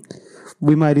 Mm-hmm.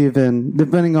 We might even,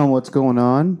 depending on what's going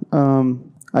on,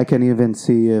 I can even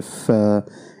see if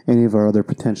any of our other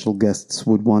potential guests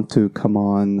would want to come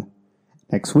on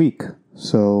next week.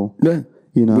 So, Yeah.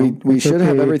 We should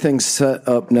have everything set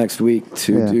up next week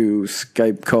to do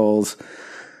Skype calls.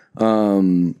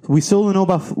 We still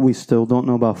don't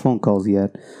know about phone calls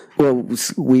yet. Well,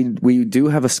 we do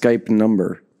have a Skype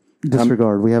number.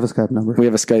 Disregard. We have a Skype number. We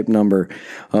have a Skype number.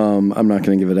 I'm not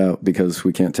going to give it out because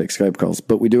we can't take Skype calls,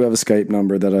 but we do have a Skype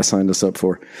number that I signed us up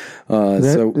for.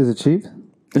 Is it cheap?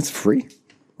 It's free.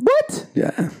 What?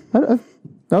 Yeah.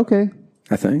 Okay.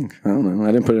 I think. I don't know.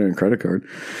 I didn't put it in a credit card.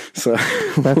 So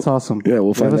that's awesome. Yeah,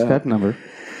 we'll find out. out. We have a Skype number.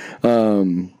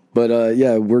 But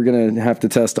we're going to have to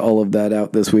test all of that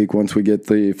out this week once we get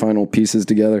the final pieces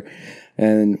together,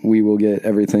 and we will get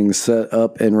everything set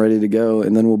up and ready to go.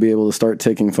 And then we'll be able to start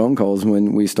taking phone calls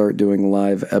when we start doing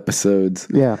live episodes.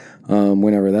 Yeah.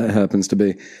 Whenever that happens to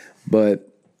be. But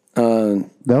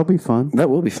that'll be fun. That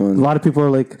will be fun. A lot of people are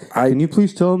like, can you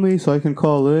please tell me so I can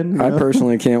call in? I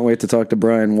personally can't wait to talk to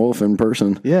Brian Wolf in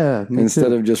person. Yeah.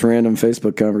 Instead of just random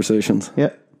Facebook conversations.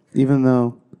 Yeah. Even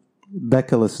though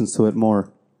Becca listens to it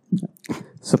more.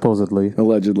 Supposedly.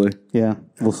 Allegedly. Yeah.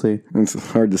 We'll see. It's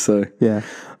hard to say. Yeah.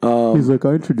 He's like,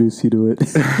 I introduced you to it.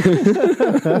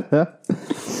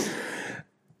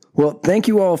 Well, thank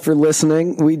you all for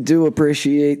listening. We do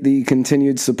appreciate the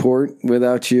continued support.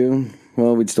 Without you,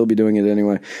 well, we'd still be doing it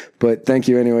anyway. But thank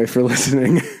you anyway for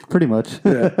listening. Pretty much.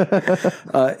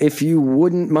 If you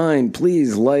wouldn't mind,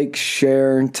 please like,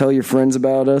 share, tell your friends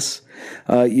about us.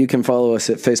 You can follow us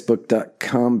at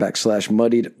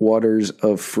facebook.com/muddied waters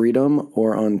of freedom,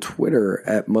 or on Twitter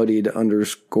at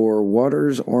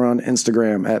muddied_waters, or on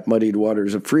Instagram at muddied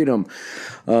waters of freedom.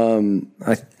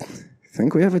 I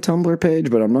think we have a Tumblr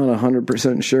page, but I'm not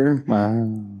 100% sure. Wow.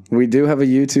 We do have a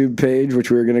YouTube page,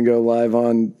 which we were going to go live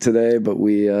on today, but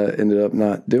we ended up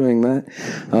not doing that.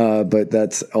 But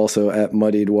that's also at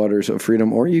Muddied Waters of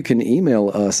Freedom, or you can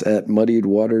email us at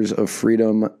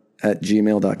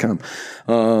muddiedwatersoffreedom@gmail.com.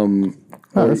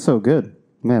 That's so good.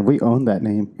 Man, we own that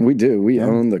name. We do. We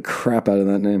own the crap out of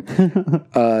that name.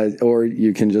 Or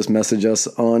you can just message us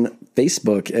on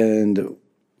Facebook, and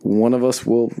one of us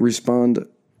will respond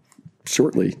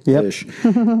shortly-ish.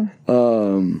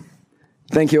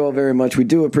 Thank you all very much. We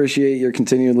do appreciate your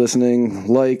continued listening.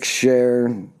 Like,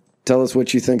 share, tell us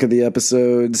what you think of the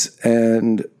episodes,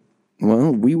 and,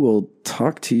 well, we will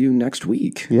talk to you next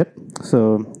week. Yep.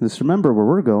 So just remember where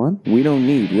we're going. We don't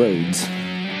need roads.